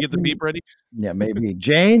 Should I get the beep ready? Yeah, maybe.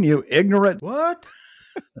 Jane, you ignorant. What?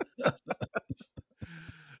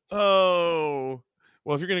 Oh.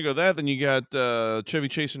 Well, if you're going to go that, then you got Chevy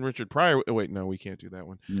Chase and Richard Pryor. Oh, wait, no, we can't do that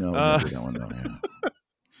one. No, we can't do that one.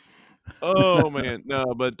 Oh man, no,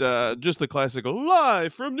 but just the classical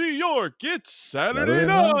live from New York. It's Saturday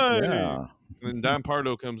night. Yeah. And Don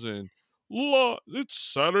Pardo comes in. It's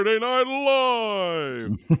Saturday Night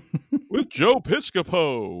Live with Joe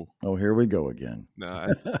Piscopo. Oh, here we go again. Nah,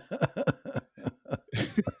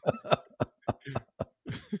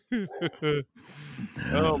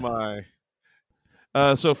 oh my.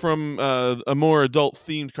 So from a more adult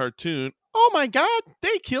themed cartoon. Oh my God,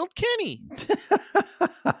 they killed Kenny.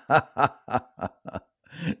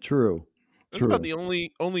 True. That's about the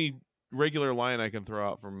only regular line I can throw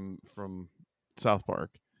out from South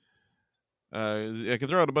Park. I could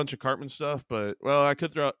throw out a bunch of Cartman stuff, but I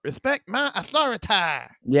could throw out respect my authority.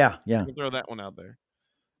 Yeah. I can throw that one out there.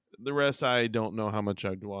 The rest, I don't know how much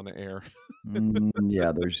I'd want to air.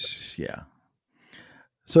 Yeah.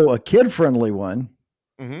 So a kid-friendly one.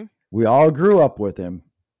 Mm-hmm. We all grew up with him.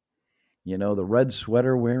 You know, the red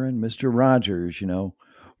sweater wearing Mr. Rogers, you know,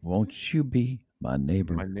 won't you be my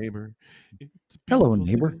neighbor? My neighbor. Hello,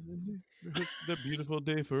 neighbor. It's a beautiful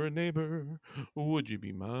day for a neighbor. Would you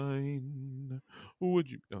be mine? Would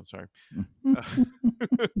you? Oh, sorry.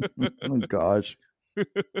 Oh, gosh.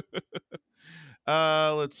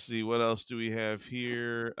 Let's see. What else do we have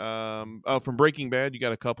here? From Breaking Bad, you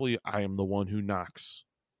got a couple. I am the one who knocks.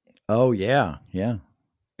 Oh, yeah. Yeah.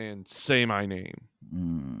 And say my name.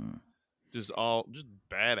 Mm. Just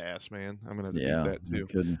badass, man. I'm gonna have to do that too.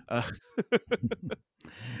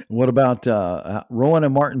 What about Rowan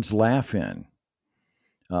and Martin's Laugh-In?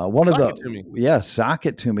 Sock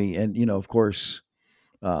It To Me. And, you know, of course,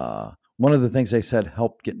 one of the things they said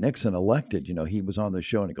helped get Nixon elected. You know, he was on the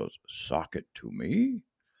show and he goes, "Sock it to me."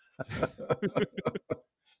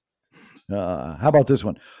 How about this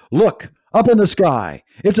one? Look up in the sky.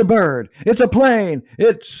 It's a bird. It's a plane.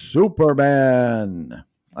 It's Superman.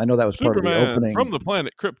 I know that was part of the opening. From the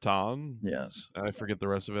planet Krypton. Yes. I forget the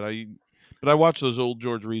rest of it. But I watched those old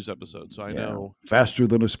George Reeves episodes, so I know. Faster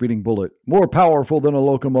than a speeding bullet, more powerful than a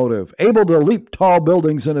locomotive, able to leap tall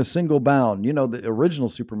buildings in a single bound. You know, the original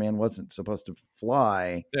Superman wasn't supposed to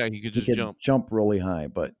fly. Yeah, he could just jump really high,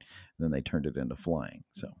 but then they turned it into flying.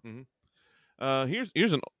 So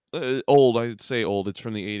here's an old, I'd say old. It's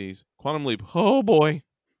from the 80s. Quantum Leap. Oh boy.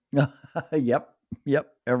 Yep.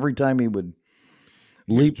 Every time he would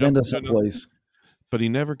leap into someplace. But he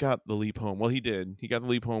never got the leap home. Well, he did. He got the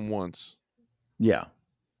leap home once. Yeah.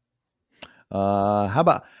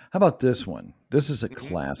 How about this one? This is a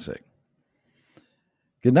classic.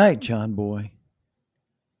 Good night, John Boy.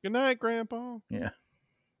 Good night, Grandpa. Yeah.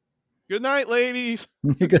 Good night, ladies.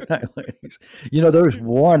 Good night, ladies. You know, there's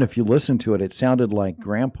one. If you listen to it, it sounded like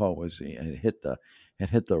Grandpa had hit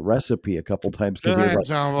the recipe a couple times because he was like,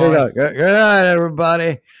 John Boy. Good night,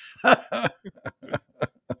 everybody.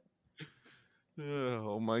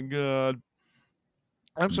 Oh my God.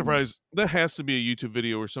 I'm surprised. That has to be a YouTube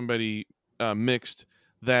video where somebody mixed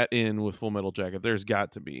that in with Full Metal Jacket. There's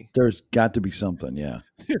got to be. There's got to be something, yeah.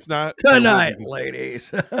 If not, good night,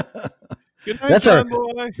 ladies. Good night, John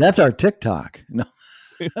Boy. That's our TikTok. No.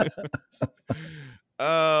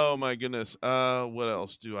 Oh my goodness. What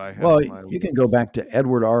else do I have? Well, you can go back to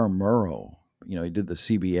Edward R. Murrow. You know, he did the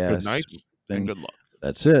CBS Good night thing. And good luck.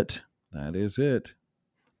 That's it. That is it.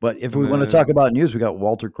 But if we want to talk about news, we got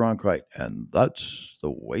Walter Cronkite, and that's the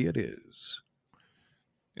way it is.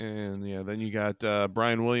 And yeah, then you got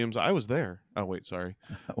Brian Williams. I was there. Oh wait, sorry.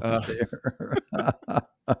 I was there.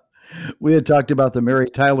 We had talked about the Mary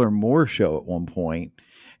Tyler Moore Show at one point,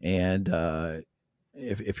 and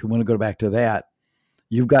if you want to go back to that,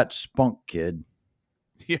 you've got Spunk Kid.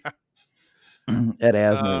 Yeah. Ed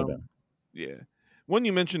Asner. Yeah. One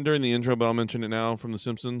you mentioned during the intro, but I'll mention it now from The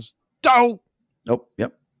Simpsons. Oh,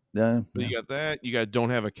 yep. But you got that. You got Don't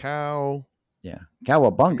Have a Cow. Yeah.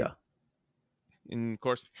 Cowabunga. And of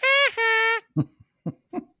course, hi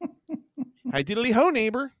diddly ho,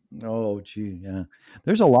 neighbor. Oh, gee, yeah.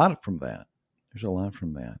 There's a lot from that.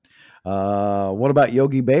 What about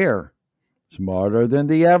Yogi Bear? Smarter than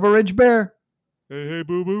the average bear. Hey,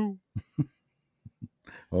 boo boo.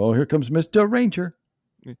 Oh, here comes Mr. Ranger.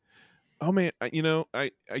 Oh man,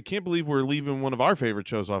 I can't believe we're leaving one of our favorite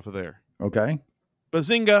shows off of there. Okay.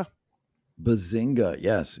 Bazinga.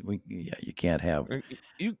 Yes. You can't have.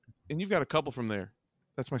 You've got a couple from there.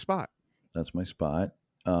 That's my spot.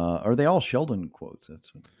 Are they all Sheldon quotes?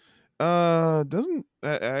 Doesn't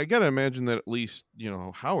I gotta imagine that at least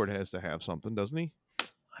Howard has to have something, doesn't he?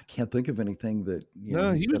 I can't think of anything that.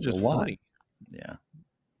 He was just funny. Yeah.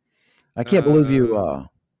 I can't believe you.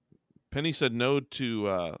 Penny said no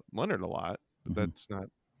to Leonard a lot, but that's not.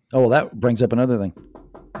 Oh, well, that brings up another thing.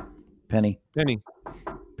 Penny.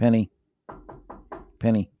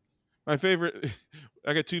 My favorite.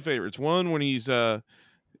 I got two favorites. One when he's when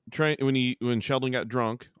Sheldon got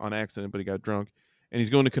drunk on accident, but he got drunk, and he's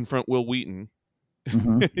going to confront Will Wheaton.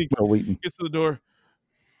 Mhm. He Will Wheaton. gets to the door.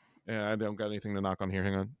 Yeah, I don't got anything to knock on here.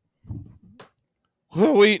 Hang on.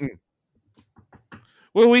 Will Wheaton.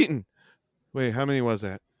 Will Wheaton. Wait, how many was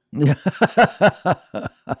that? Yeah.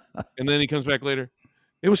 And then he comes back later.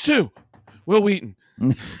 It was 2. Will Wheaton.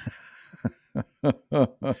 And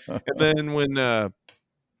then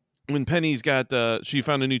when Penny's got she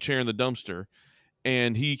found a new chair in the dumpster,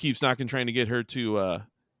 and he keeps knocking, trying to get her to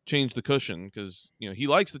change the cushion because he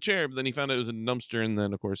likes the chair, but then he found out it was in the dumpster, and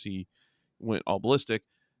then of course he went all ballistic.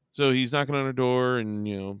 So he's knocking on her door,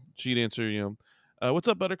 and she'd answer, what's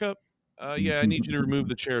up, Buttercup? Yeah, I need you to remove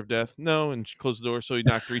the chair of death. No, and she closed the door, so he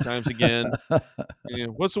knocked 3 times again.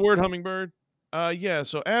 What's the word, Hummingbird? Yeah,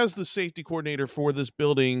 so as the safety coordinator for this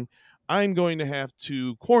building, I'm going to have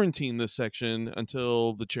to quarantine this section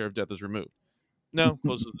until the chair of death is removed. No,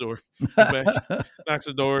 closes the door. Goes back, knocks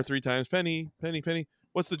the door 3 times. Penny.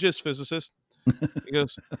 What's the gist, physicist? He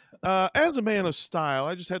goes, as a man of style,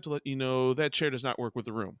 I just have to let you know that chair does not work with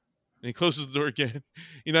the room. And he closes the door again.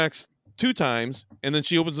 He knocks 2 times, and then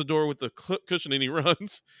she opens the door with the cushion, and he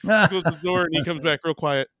runs. He closes the door, and he comes back real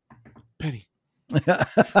quiet. Penny.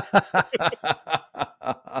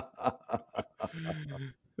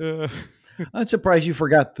 I'm surprised you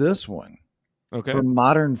forgot this one. Okay. For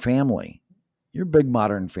Modern Family. You're a big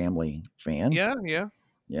Modern Family fan. Yeah.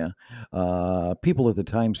 Yeah. People at the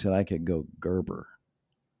time said I could go Gerber.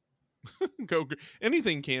 Go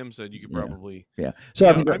anything Cam said you could probably. Yeah.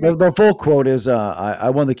 So the full quote is I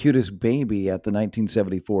won the cutest baby at the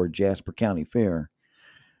 1974 Jasper County Fair.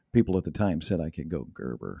 People at the time said I could go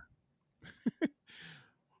Gerber.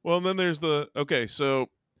 Well, and then there's so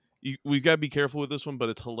we've got to be careful with this one, but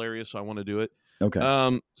it's hilarious, so I want to do it.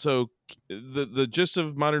 Okay. So the gist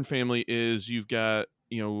of Modern Family is you've got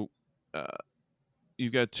 3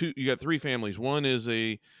 families. One is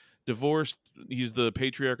a divorced. He's the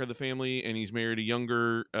patriarch of the family, and he's married a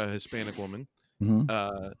younger Hispanic woman. Mm-hmm.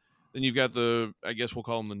 Then you've got I guess we'll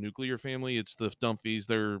call them the nuclear family. It's the Dumfies.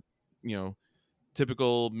 They're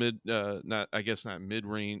typical not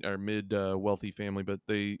mid-range or mid wealthy family, but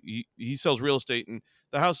he sells real estate, and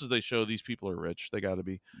the houses they show, these people are rich. They got to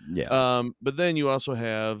be. Yeah. But then you also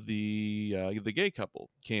have the gay couple,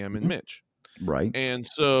 Cam and Mitch. Right. And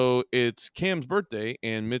so it's Cam's birthday,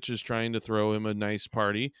 and Mitch is trying to throw him a nice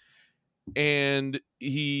party, and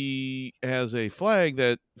he has a flag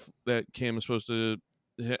that Cam is supposed to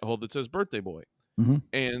hold that says "Birthday Boy." Mm-hmm.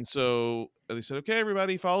 And so they said, "Okay,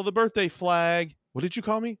 everybody, follow the birthday flag." What did you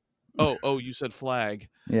call me? Oh, you said flag.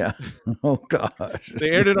 Yeah. Oh gosh. They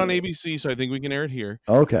aired it on ABC, so I think we can air it here.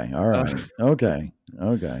 Okay. All right. Okay.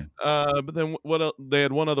 But then what else? They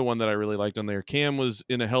had one other one that I really liked on there. Cam was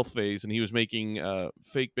in a health phase, and he was making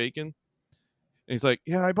fake bacon. And he's like,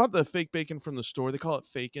 "Yeah, I bought the fake bacon from the store. They call it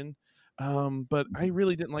fakin', but I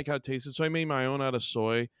really didn't like how it tasted, so I made my own out of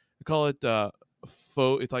soy. I call it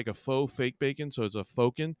faux. It's like a faux fake bacon, so it's a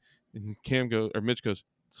fokin." And Mitch goes,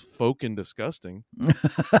 "It's fokin' disgusting."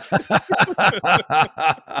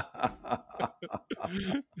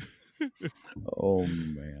 Oh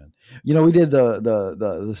man. We did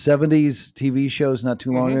the 70s TV shows not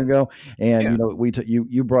too long ago, and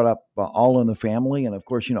you brought up All in the Family, and of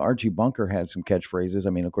course Archie Bunker had some catchphrases. I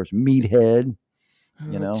mean, of course, Meathead,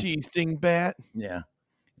 cheese sting bat. Yeah.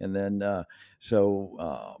 And then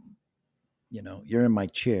you're in my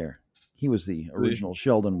chair. He was the original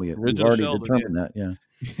Sheldon. We've already determined that. Yeah.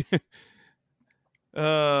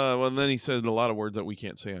 Well, and then he said a lot of words that we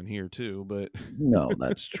can't say on here too, but no,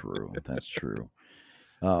 that's true. That's true.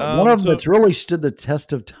 One of them that's really stood the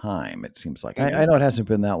test of time. It seems like I know it hasn't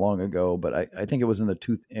been that long ago, but I think it was in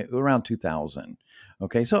around 2000.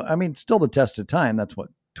 Okay. So, I mean, still the test of time. That's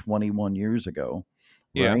 21 years ago.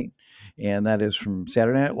 Right. Yeah. And that is from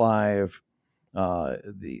Saturday Night Live.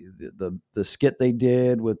 The skit they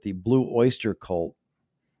did with the Blue Oyster Cult,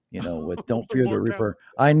 with Don't Fear the Reaper.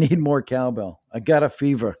 I need more cowbell. I got a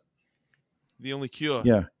fever. The only cure.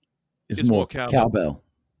 Yeah. Is more cowbell.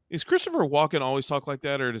 Is Christopher Walken always talk like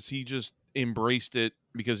that, or does he just embraced it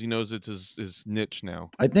because he knows it's his niche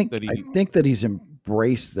now? I think that he's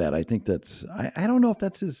embraced that. I think that's I don't know if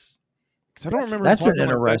that's his. I don't remember. That's an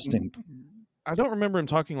interesting. I don't remember him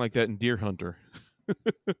talking like that in Deer Hunter.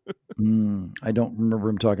 I don't remember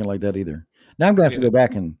him talking like that either. Now I'm going to have to go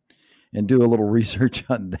back and do a little research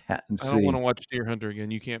on that and see. I don't want to watch Deer Hunter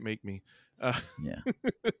again. You can't make me. Yeah.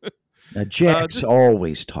 Now, Jack's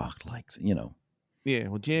always talked like, Yeah,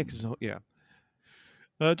 well, Jack is, yeah.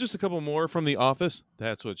 Just a couple more from The Office.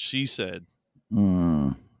 That's what she said.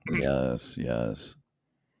 Yes.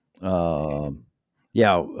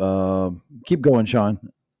 Yeah. Keep going, Sean.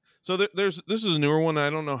 So this is a newer one. I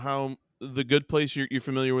don't know how The Good Place. You're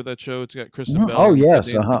familiar with that show? It's got Kristen Bell. Oh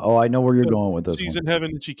yes. and Oh, I know where you're going with this she's one. in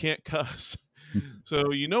heaven and she can't cuss.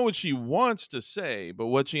 So you know what she wants to say, but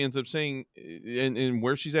what she ends up saying and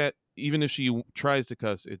where she's at, even if she tries to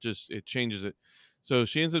cuss, it changes it. So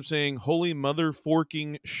she ends up saying "Holy Mother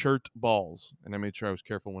Forking Shirt Balls," and I made sure I was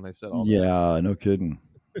careful when I said all that. Yeah, no kidding.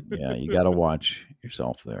 Yeah, you got to watch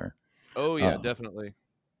yourself there. Oh yeah, definitely.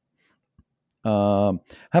 How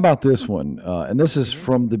about this one? And this is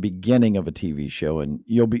from the beginning of a TV show, and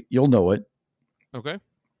you'll know it. Okay.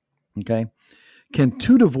 Okay. Can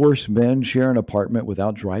two divorced men share an apartment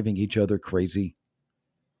without driving each other crazy?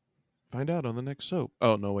 Find out on the next soap.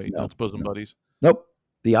 Oh no, wait, no, it's Bosom Buddies. Nope.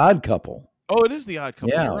 The Odd Couple. Oh, it is The Odd Couple.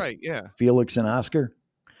 Yeah. You're right. Yeah. Felix and Oscar.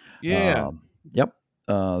 Yeah. Yep.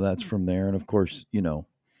 That's from there, and of course,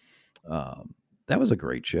 that was a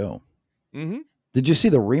great show. Mm-hmm. Did you see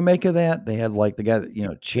the remake of that? They had like the guy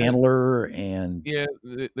that, Chandler and yeah,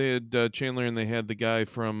 they had Chandler and they had the guy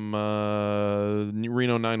from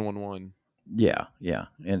Reno 911. Yeah,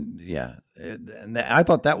 and I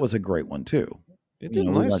thought that was a great one too. It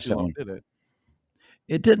didn't last too long, did it?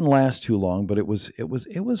 It didn't last too long, but it was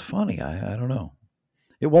funny. I don't know.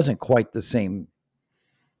 It wasn't quite the same.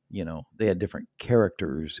 They had different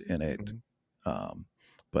characters in it,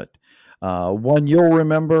 but one you'll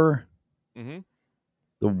remember. Mm-hmm.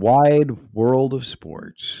 The Wide World of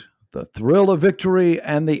Sports, the thrill of victory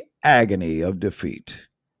and the agony of defeat.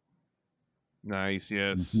 Nice,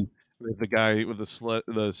 yes. Mm-hmm. With the guy with the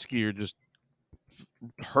skier just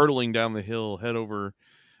hurtling down the hill, head over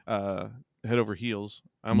heels.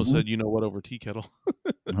 I almost said, over tea kettle.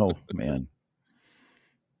 Oh man,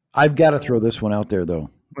 I've got to throw this one out there though.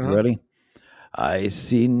 You ready? I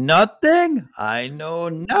see nothing. I know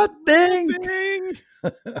nothing.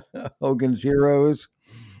 Hogan's Heroes.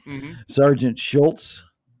 Mm-hmm. Sergeant Schultz.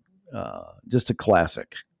 Just a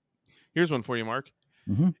classic. Here's one for you, Mark.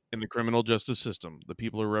 Mm-hmm. In the criminal justice system, the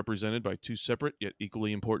people are represented by two separate yet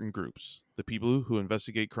equally important groups: the people who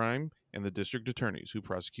investigate crime and the district attorneys who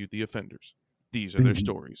prosecute the offenders. These are their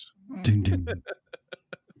stories.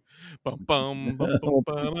 Bum, bum, bum, bum,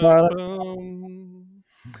 bum, bum.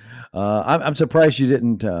 I'm surprised you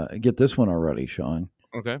didn't get this one already, Sean.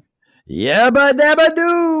 Okay. Yabba dabba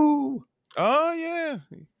doo. Oh yeah,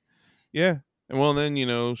 yeah. And well, then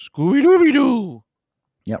Scooby Dooby Doo.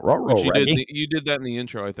 Yeah, roll. You did that in the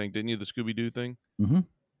intro, I think, didn't you? The Scooby Doo thing. Mm-hmm.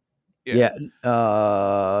 Yeah.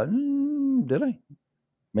 Did I?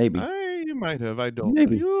 Maybe. You might have. I don't.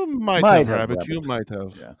 Maybe. You might have, Rabbit. You might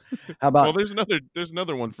have. Yeah. How about? Well, there's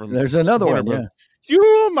another one from. There's another Warner one. Brothers. Yeah.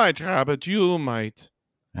 You might, Rabbit. You might.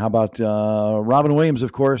 How about Robin Williams,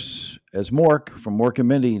 of course, as Mork from Mork and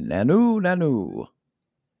Mindy? Nanu.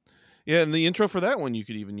 Yeah, and the intro for that one you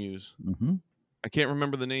could even use. Mm-hmm. I can't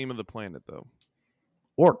remember the name of the planet though.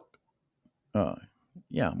 Ork.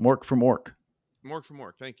 Mork from Ork. Mork from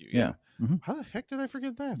Ork. Thank you. Yeah. Mm-hmm. How the heck did I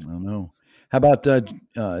forget that? I don't know. How about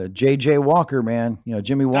J.J. Walker, man?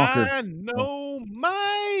 Jimmy Walker.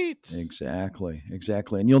 Dynamite. Exactly.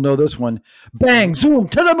 And you'll know this one. Bang, zoom,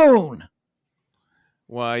 to the moon.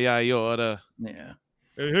 Why, you oughta. Yeah.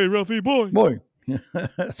 Hey, Ralphie, boy.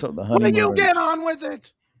 So the honeymoon. Will you get on with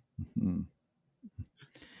it? Mm-hmm.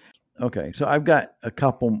 Okay, so I've got a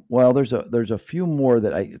couple. Well, there's a few more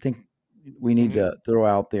that I think we need to throw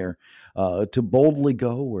out there. To boldly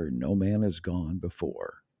go where no man has gone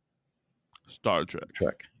before. Star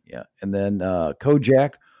Trek. Yeah, and then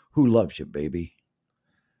Kojak, Who Loves You, Baby.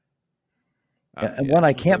 And one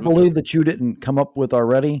I can't believe that you didn't come up with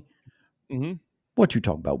already. Mm-hmm. What you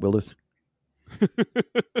talking about, Willis?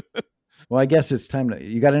 Well, I guess it's time to.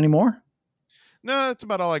 You got any more? No, that's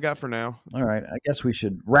about all I got for now. All right, I guess we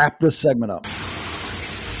should wrap this segment up.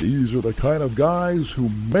 These are the kind of guys who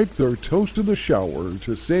make their toast in the shower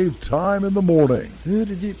to save time in the morning.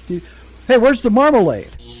 Hey, where's the marmalade?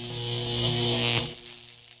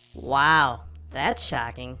 Wow, that's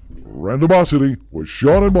shocking. Randomosity with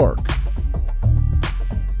Sean and Mark.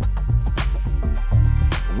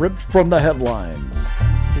 Ripped from the headlines.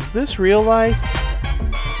 Is this real life?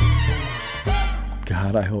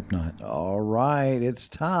 God, I hope not. All right, it's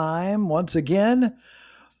time once again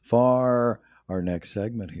for our next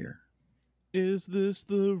segment here. Is this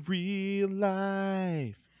the real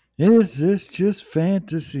life? Is this just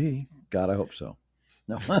fantasy? God, I hope so.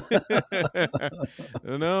 No.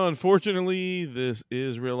 No, unfortunately, this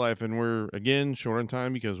is real life, and we're again short on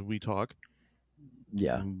time because we talk.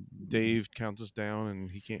 Yeah. And Dave counts us down, and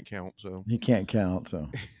he can't count, so he can't count. So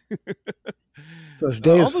it's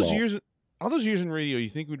Dave's fault. All those years in radio, you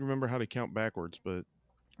think we'd remember how to count backwards, but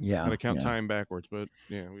Yeah. Gotta count yeah. time backwards, but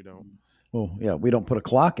yeah, we don't. Well, yeah, we don't put a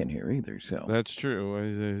clock in here either. So That's true.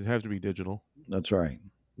 It have to be digital. that's right.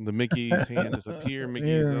 The Mickey's hand is up here.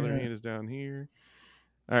 Mickey's other hand is down here.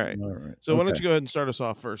 All right. All right. So why don't Okay. you go ahead and start us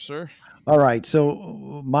off first, sir? All right.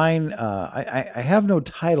 So mine, I have no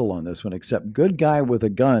title on this one except "Good Guy with a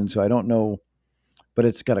Gun." So I don't know, but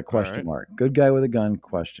it's got a question right. mark. Good guy with a gun?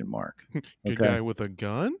 Question mark. Good guy with a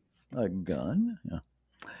gun? A gun? Yeah.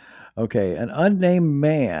 Okay. An unnamed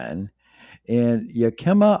man in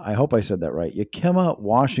Yakima, I hope I said that right, Yakima,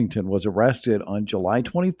 Washington, was arrested on July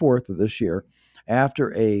 24th of this year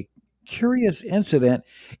after a curious incident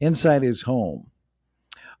inside his home.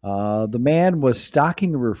 The man was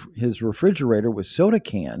stocking his refrigerator with soda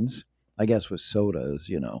cans, I guess with sodas,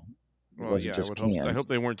 It Well, wasn't yeah, just I cans. hope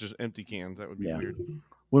they weren't just empty cans. That would be weird.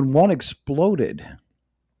 When one exploded,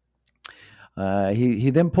 he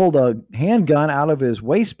then pulled a handgun out of his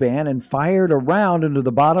waistband and fired a round into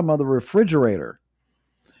the bottom of the refrigerator.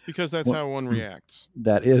 Because that's how one reacts.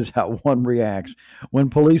 That is how one reacts. When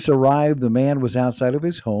police arrived, the man was outside of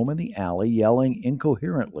his home in the alley yelling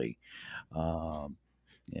incoherently. Yeah,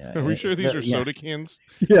 Are we sure these are soda cans?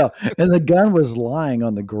 Yeah, and the gun was lying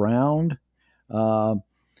on the ground.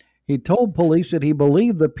 He told police that he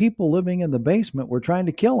believed the people living in the basement were trying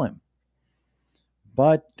to kill him.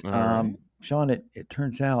 But, right. Sean, it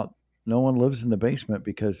turns out no one lives in the basement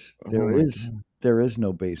because there is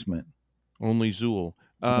no basement. Only Zool.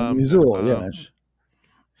 Only Zool, yes.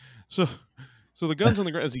 So the gun's on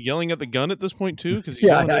the ground. Is he yelling at the gun at this point too? Because he's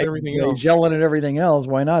yelling at everything else. He's yelling at everything else.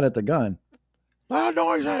 Why not at the gun? Loud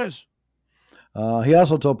noises. He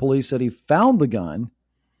also told police that he found the gun,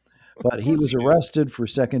 but he was arrested for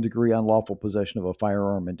second-degree unlawful possession of a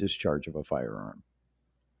firearm and discharge of a firearm.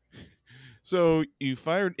 So you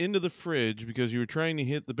fired into the fridge because you were trying to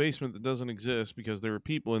hit the basement that doesn't exist because there were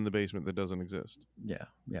people in the basement that doesn't exist. Yeah.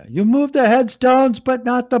 You moved the headstones, but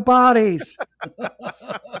not the bodies.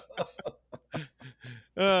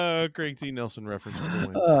 Craig T. Nelson reference.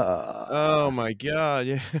 Oh my God.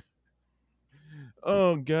 Yeah.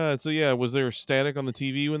 Oh God. So yeah, was there static on the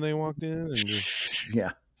TV when they walked in? And just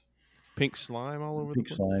yeah. Pink slime all over Pink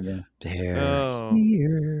the place? slime, yeah. There. Oh.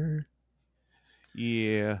 Here.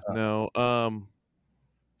 Yeah. No.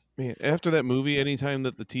 Man, after that movie, anytime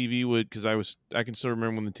that the TV would, because I can still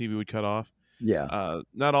remember when the TV would cut off. Yeah.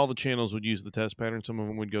 Not all the channels would use the test pattern. Some of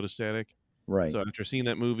them would go to static. Right. So after seeing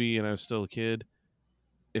that movie and I was still a kid,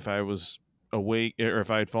 if I was awake or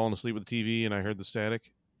if I had fallen asleep with the TV and I heard the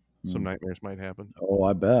static, some nightmares might happen. Oh,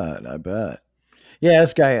 I bet. Yeah,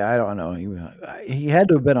 this guy, I don't know. He had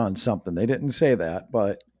to have been on something. They didn't say that,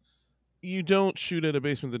 but you don't shoot at a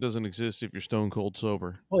basement that doesn't exist if you're stone cold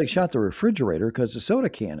sober. Well, he shot the refrigerator because the soda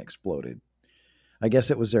can exploded. I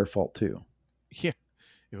guess it was their fault too. Yeah,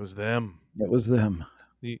 it was them. It was them.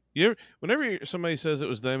 Whenever somebody says it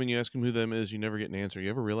was them and you ask them who them is, you never get an answer.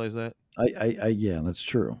 You ever realize that? Yeah, that's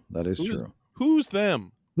true. That is true. Who's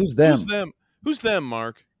them? Who's them? Who's them? Who's them,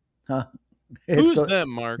 Mark? Huh? Who's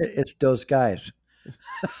them, Mark? It's those guys.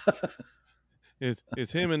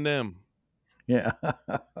 It's him and them. Yeah.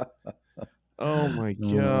 Oh my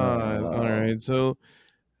God! All right,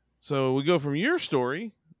 so we go from your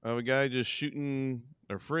story of a guy just shooting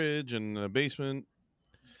a fridge in a basement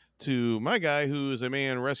to my guy who is a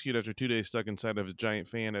man rescued after 2 days stuck inside of a giant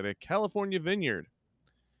fan at a California vineyard.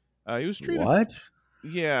 He was treated. What?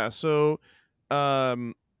 Yeah. So,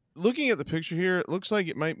 looking at the picture here, it looks like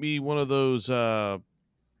it might be one of those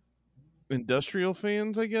industrial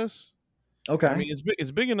fans, I guess. Okay. I mean,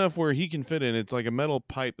 it's big enough where he can fit in. It's like a metal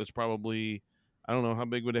pipe that's probably, I don't know, how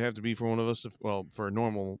big would it have to be for one of us? For a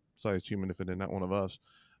normal sized human to fit in, not one of us.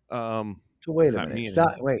 So wait a minute.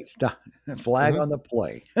 Stop. Flag on the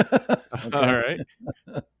play. Okay. All right.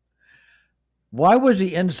 Why was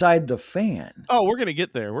he inside the fan? Oh, we're gonna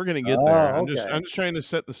get there. Okay. I'm just trying to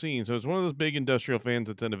set the scene. So it's one of those big industrial fans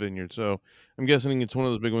that's in a vineyard. So I'm guessing it's one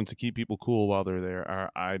of those big ones to keep people cool while they're there.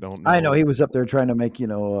 I don't know. I know he was up there trying to make a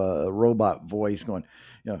robot voice going.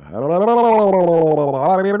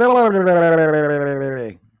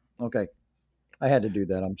 Okay, I had to do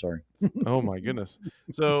that. I'm sorry. Oh my goodness.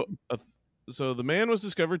 So the man was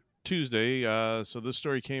discovered Tuesday. So this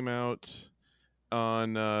story came out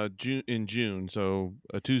on June. So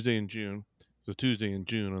a Tuesday in June. So Tuesday in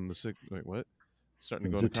June on the 6th. Wait, what?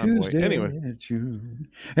 Starting to go to convoy. Anyway, June,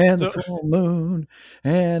 and the full moon,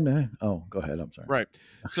 and go ahead. I'm sorry. Right.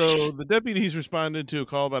 So the deputies responded to a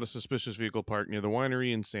call about a suspicious vehicle parked near the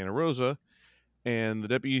winery in Santa Rosa, and the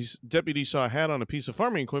deputies saw a hat on a piece of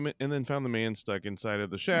farming equipment, and then found the man stuck inside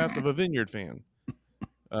of the shaft of a vineyard fan.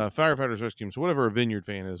 Firefighters rescued him. So whatever a vineyard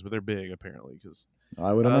fan is, but they're big apparently because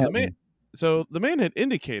I would imagine. So the man had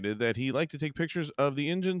indicated that he liked to take pictures of the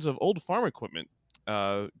engines of old farm equipment,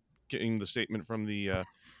 getting the statement from the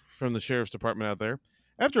sheriff's department out there.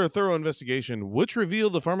 After a thorough investigation, which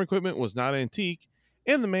revealed the farm equipment was not antique,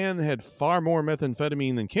 and the man had far more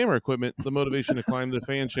methamphetamine than camera equipment, the motivation to climb the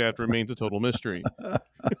fan shaft remains a total mystery.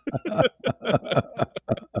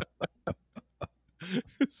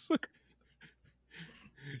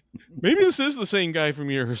 Maybe this is the same guy from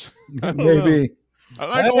yours. I don't know. I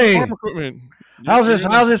like old farm equipment. How's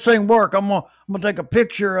this thing work? I'm gonna take a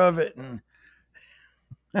picture of it. And...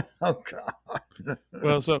 oh God.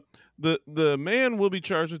 Well, so the man will be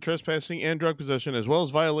charged with trespassing and drug possession, as well as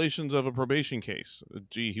violations of a probation case.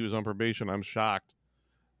 Gee, he was on probation. I'm shocked.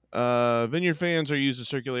 Vineyard fans are used to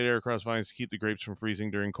circulate air across vines to keep the grapes from freezing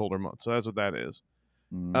during colder months. So that's what that is.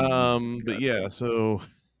 But yeah, so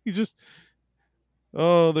he just.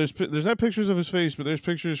 Oh, there's not pictures of his face, but there's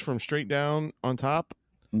pictures from straight down on top,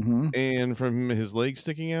 and from his legs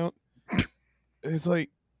sticking out. It's like,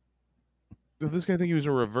 did this guy think he was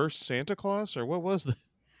a reverse Santa Claus, or what was that?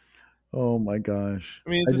 Oh my gosh!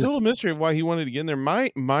 I mean, it's a total mystery of why he wanted to get in there.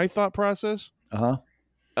 My thought process. He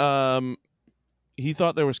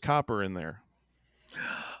thought there was copper in there.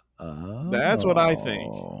 That's what I think.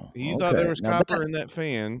 He thought there was copper in that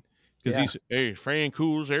fan. Because he's, hey, fan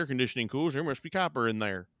cools, air conditioning cools, there must be copper in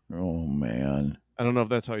there. Oh, man. I don't know if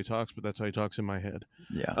that's how he talks, but that's how he talks in my head.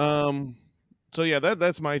 Yeah. So, yeah,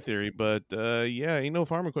 that's my theory. But, yeah, ain't no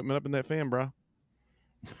farm equipment up in that fan, bro.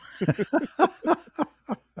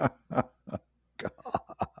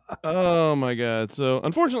 Oh, my God. So,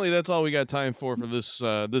 unfortunately, that's all we got time for this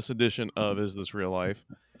edition of Is This Real Life?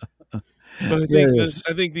 But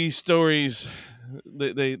I think these stories,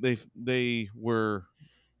 they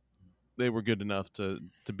were good enough to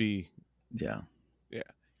be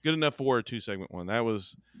good enough for a 2-segment one. That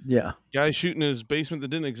was guy shooting in his basement that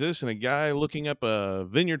didn't exist, and a guy looking up a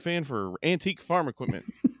vineyard fan for antique farm equipment.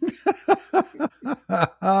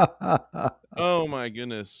 Oh my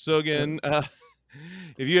goodness. So again,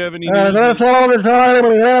 if you have any news, that's all the time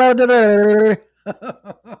we have today.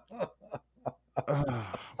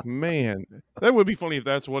 Oh, man, that would be funny if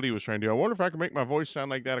that's what he was trying to do. I wonder if I can make my voice sound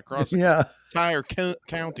like that across the entire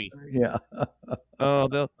county. Yeah. Oh,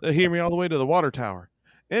 they'll hear me all the way to the water tower.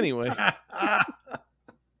 Anyway,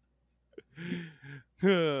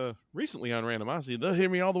 recently on Randomosity, they'll hear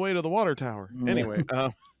me all the way to the water tower. Anyway,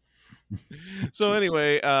 so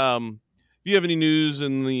anyway, if you have any news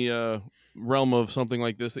in the realm of something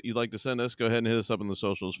like this that you'd like to send us, go ahead and hit us up on the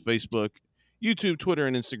socials: Facebook, YouTube, Twitter,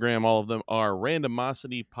 and Instagram. All of them are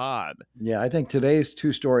Randomosity Pod. Yeah, I think today's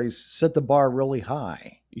 2 stories set the bar really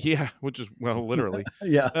high. Yeah, which is, well, literally.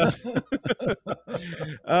 Yeah. So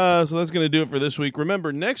that's going to do it for this week.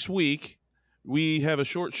 Remember, next week, we have a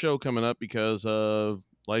short show coming up because of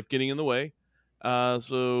life getting in the way.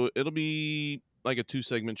 So it'll be like a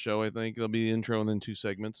 2-segment show, I think. There'll be the intro and then 2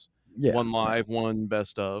 segments. Yeah. 1 live, 1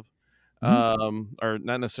 best of. Or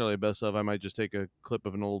not necessarily a best of. I might just take a clip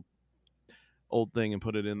of an old thing and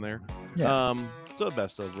put it in there. Yeah. So the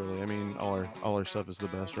best of, really. I mean, all our stuff is the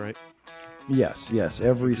best, right? Yes,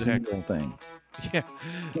 every single thing. Yeah.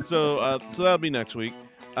 So that'll be next week.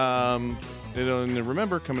 And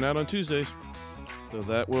remember, coming out on Tuesdays. So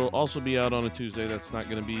that will also be out on a Tuesday. That's not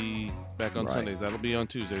going to be back on Sundays. That'll be on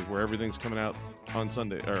Tuesdays, where everything's coming out on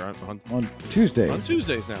Sunday or on Tuesdays. On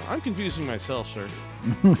Tuesdays now. I'm confusing myself, sir.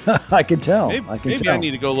 I can tell. Maybe I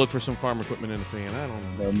need to go look for some farm equipment in a fan. I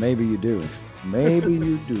don't know. Well, maybe you do. Maybe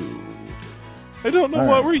you do. I don't know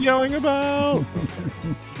what we're yelling about.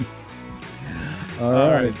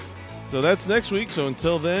 All right. So that's next week. So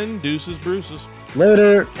until then, deuces, Bruces.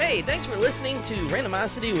 Later. Hey, thanks for listening to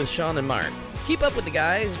Randomosity with Sean and Mark. Keep up with the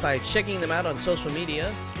guys by checking them out on social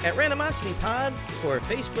media at Randomosity Pod for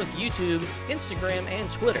Facebook, YouTube, Instagram,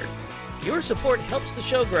 and Twitter. Your support helps the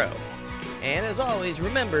show grow. And as always,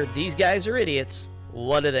 remember, these guys are idiots.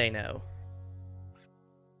 What do they know?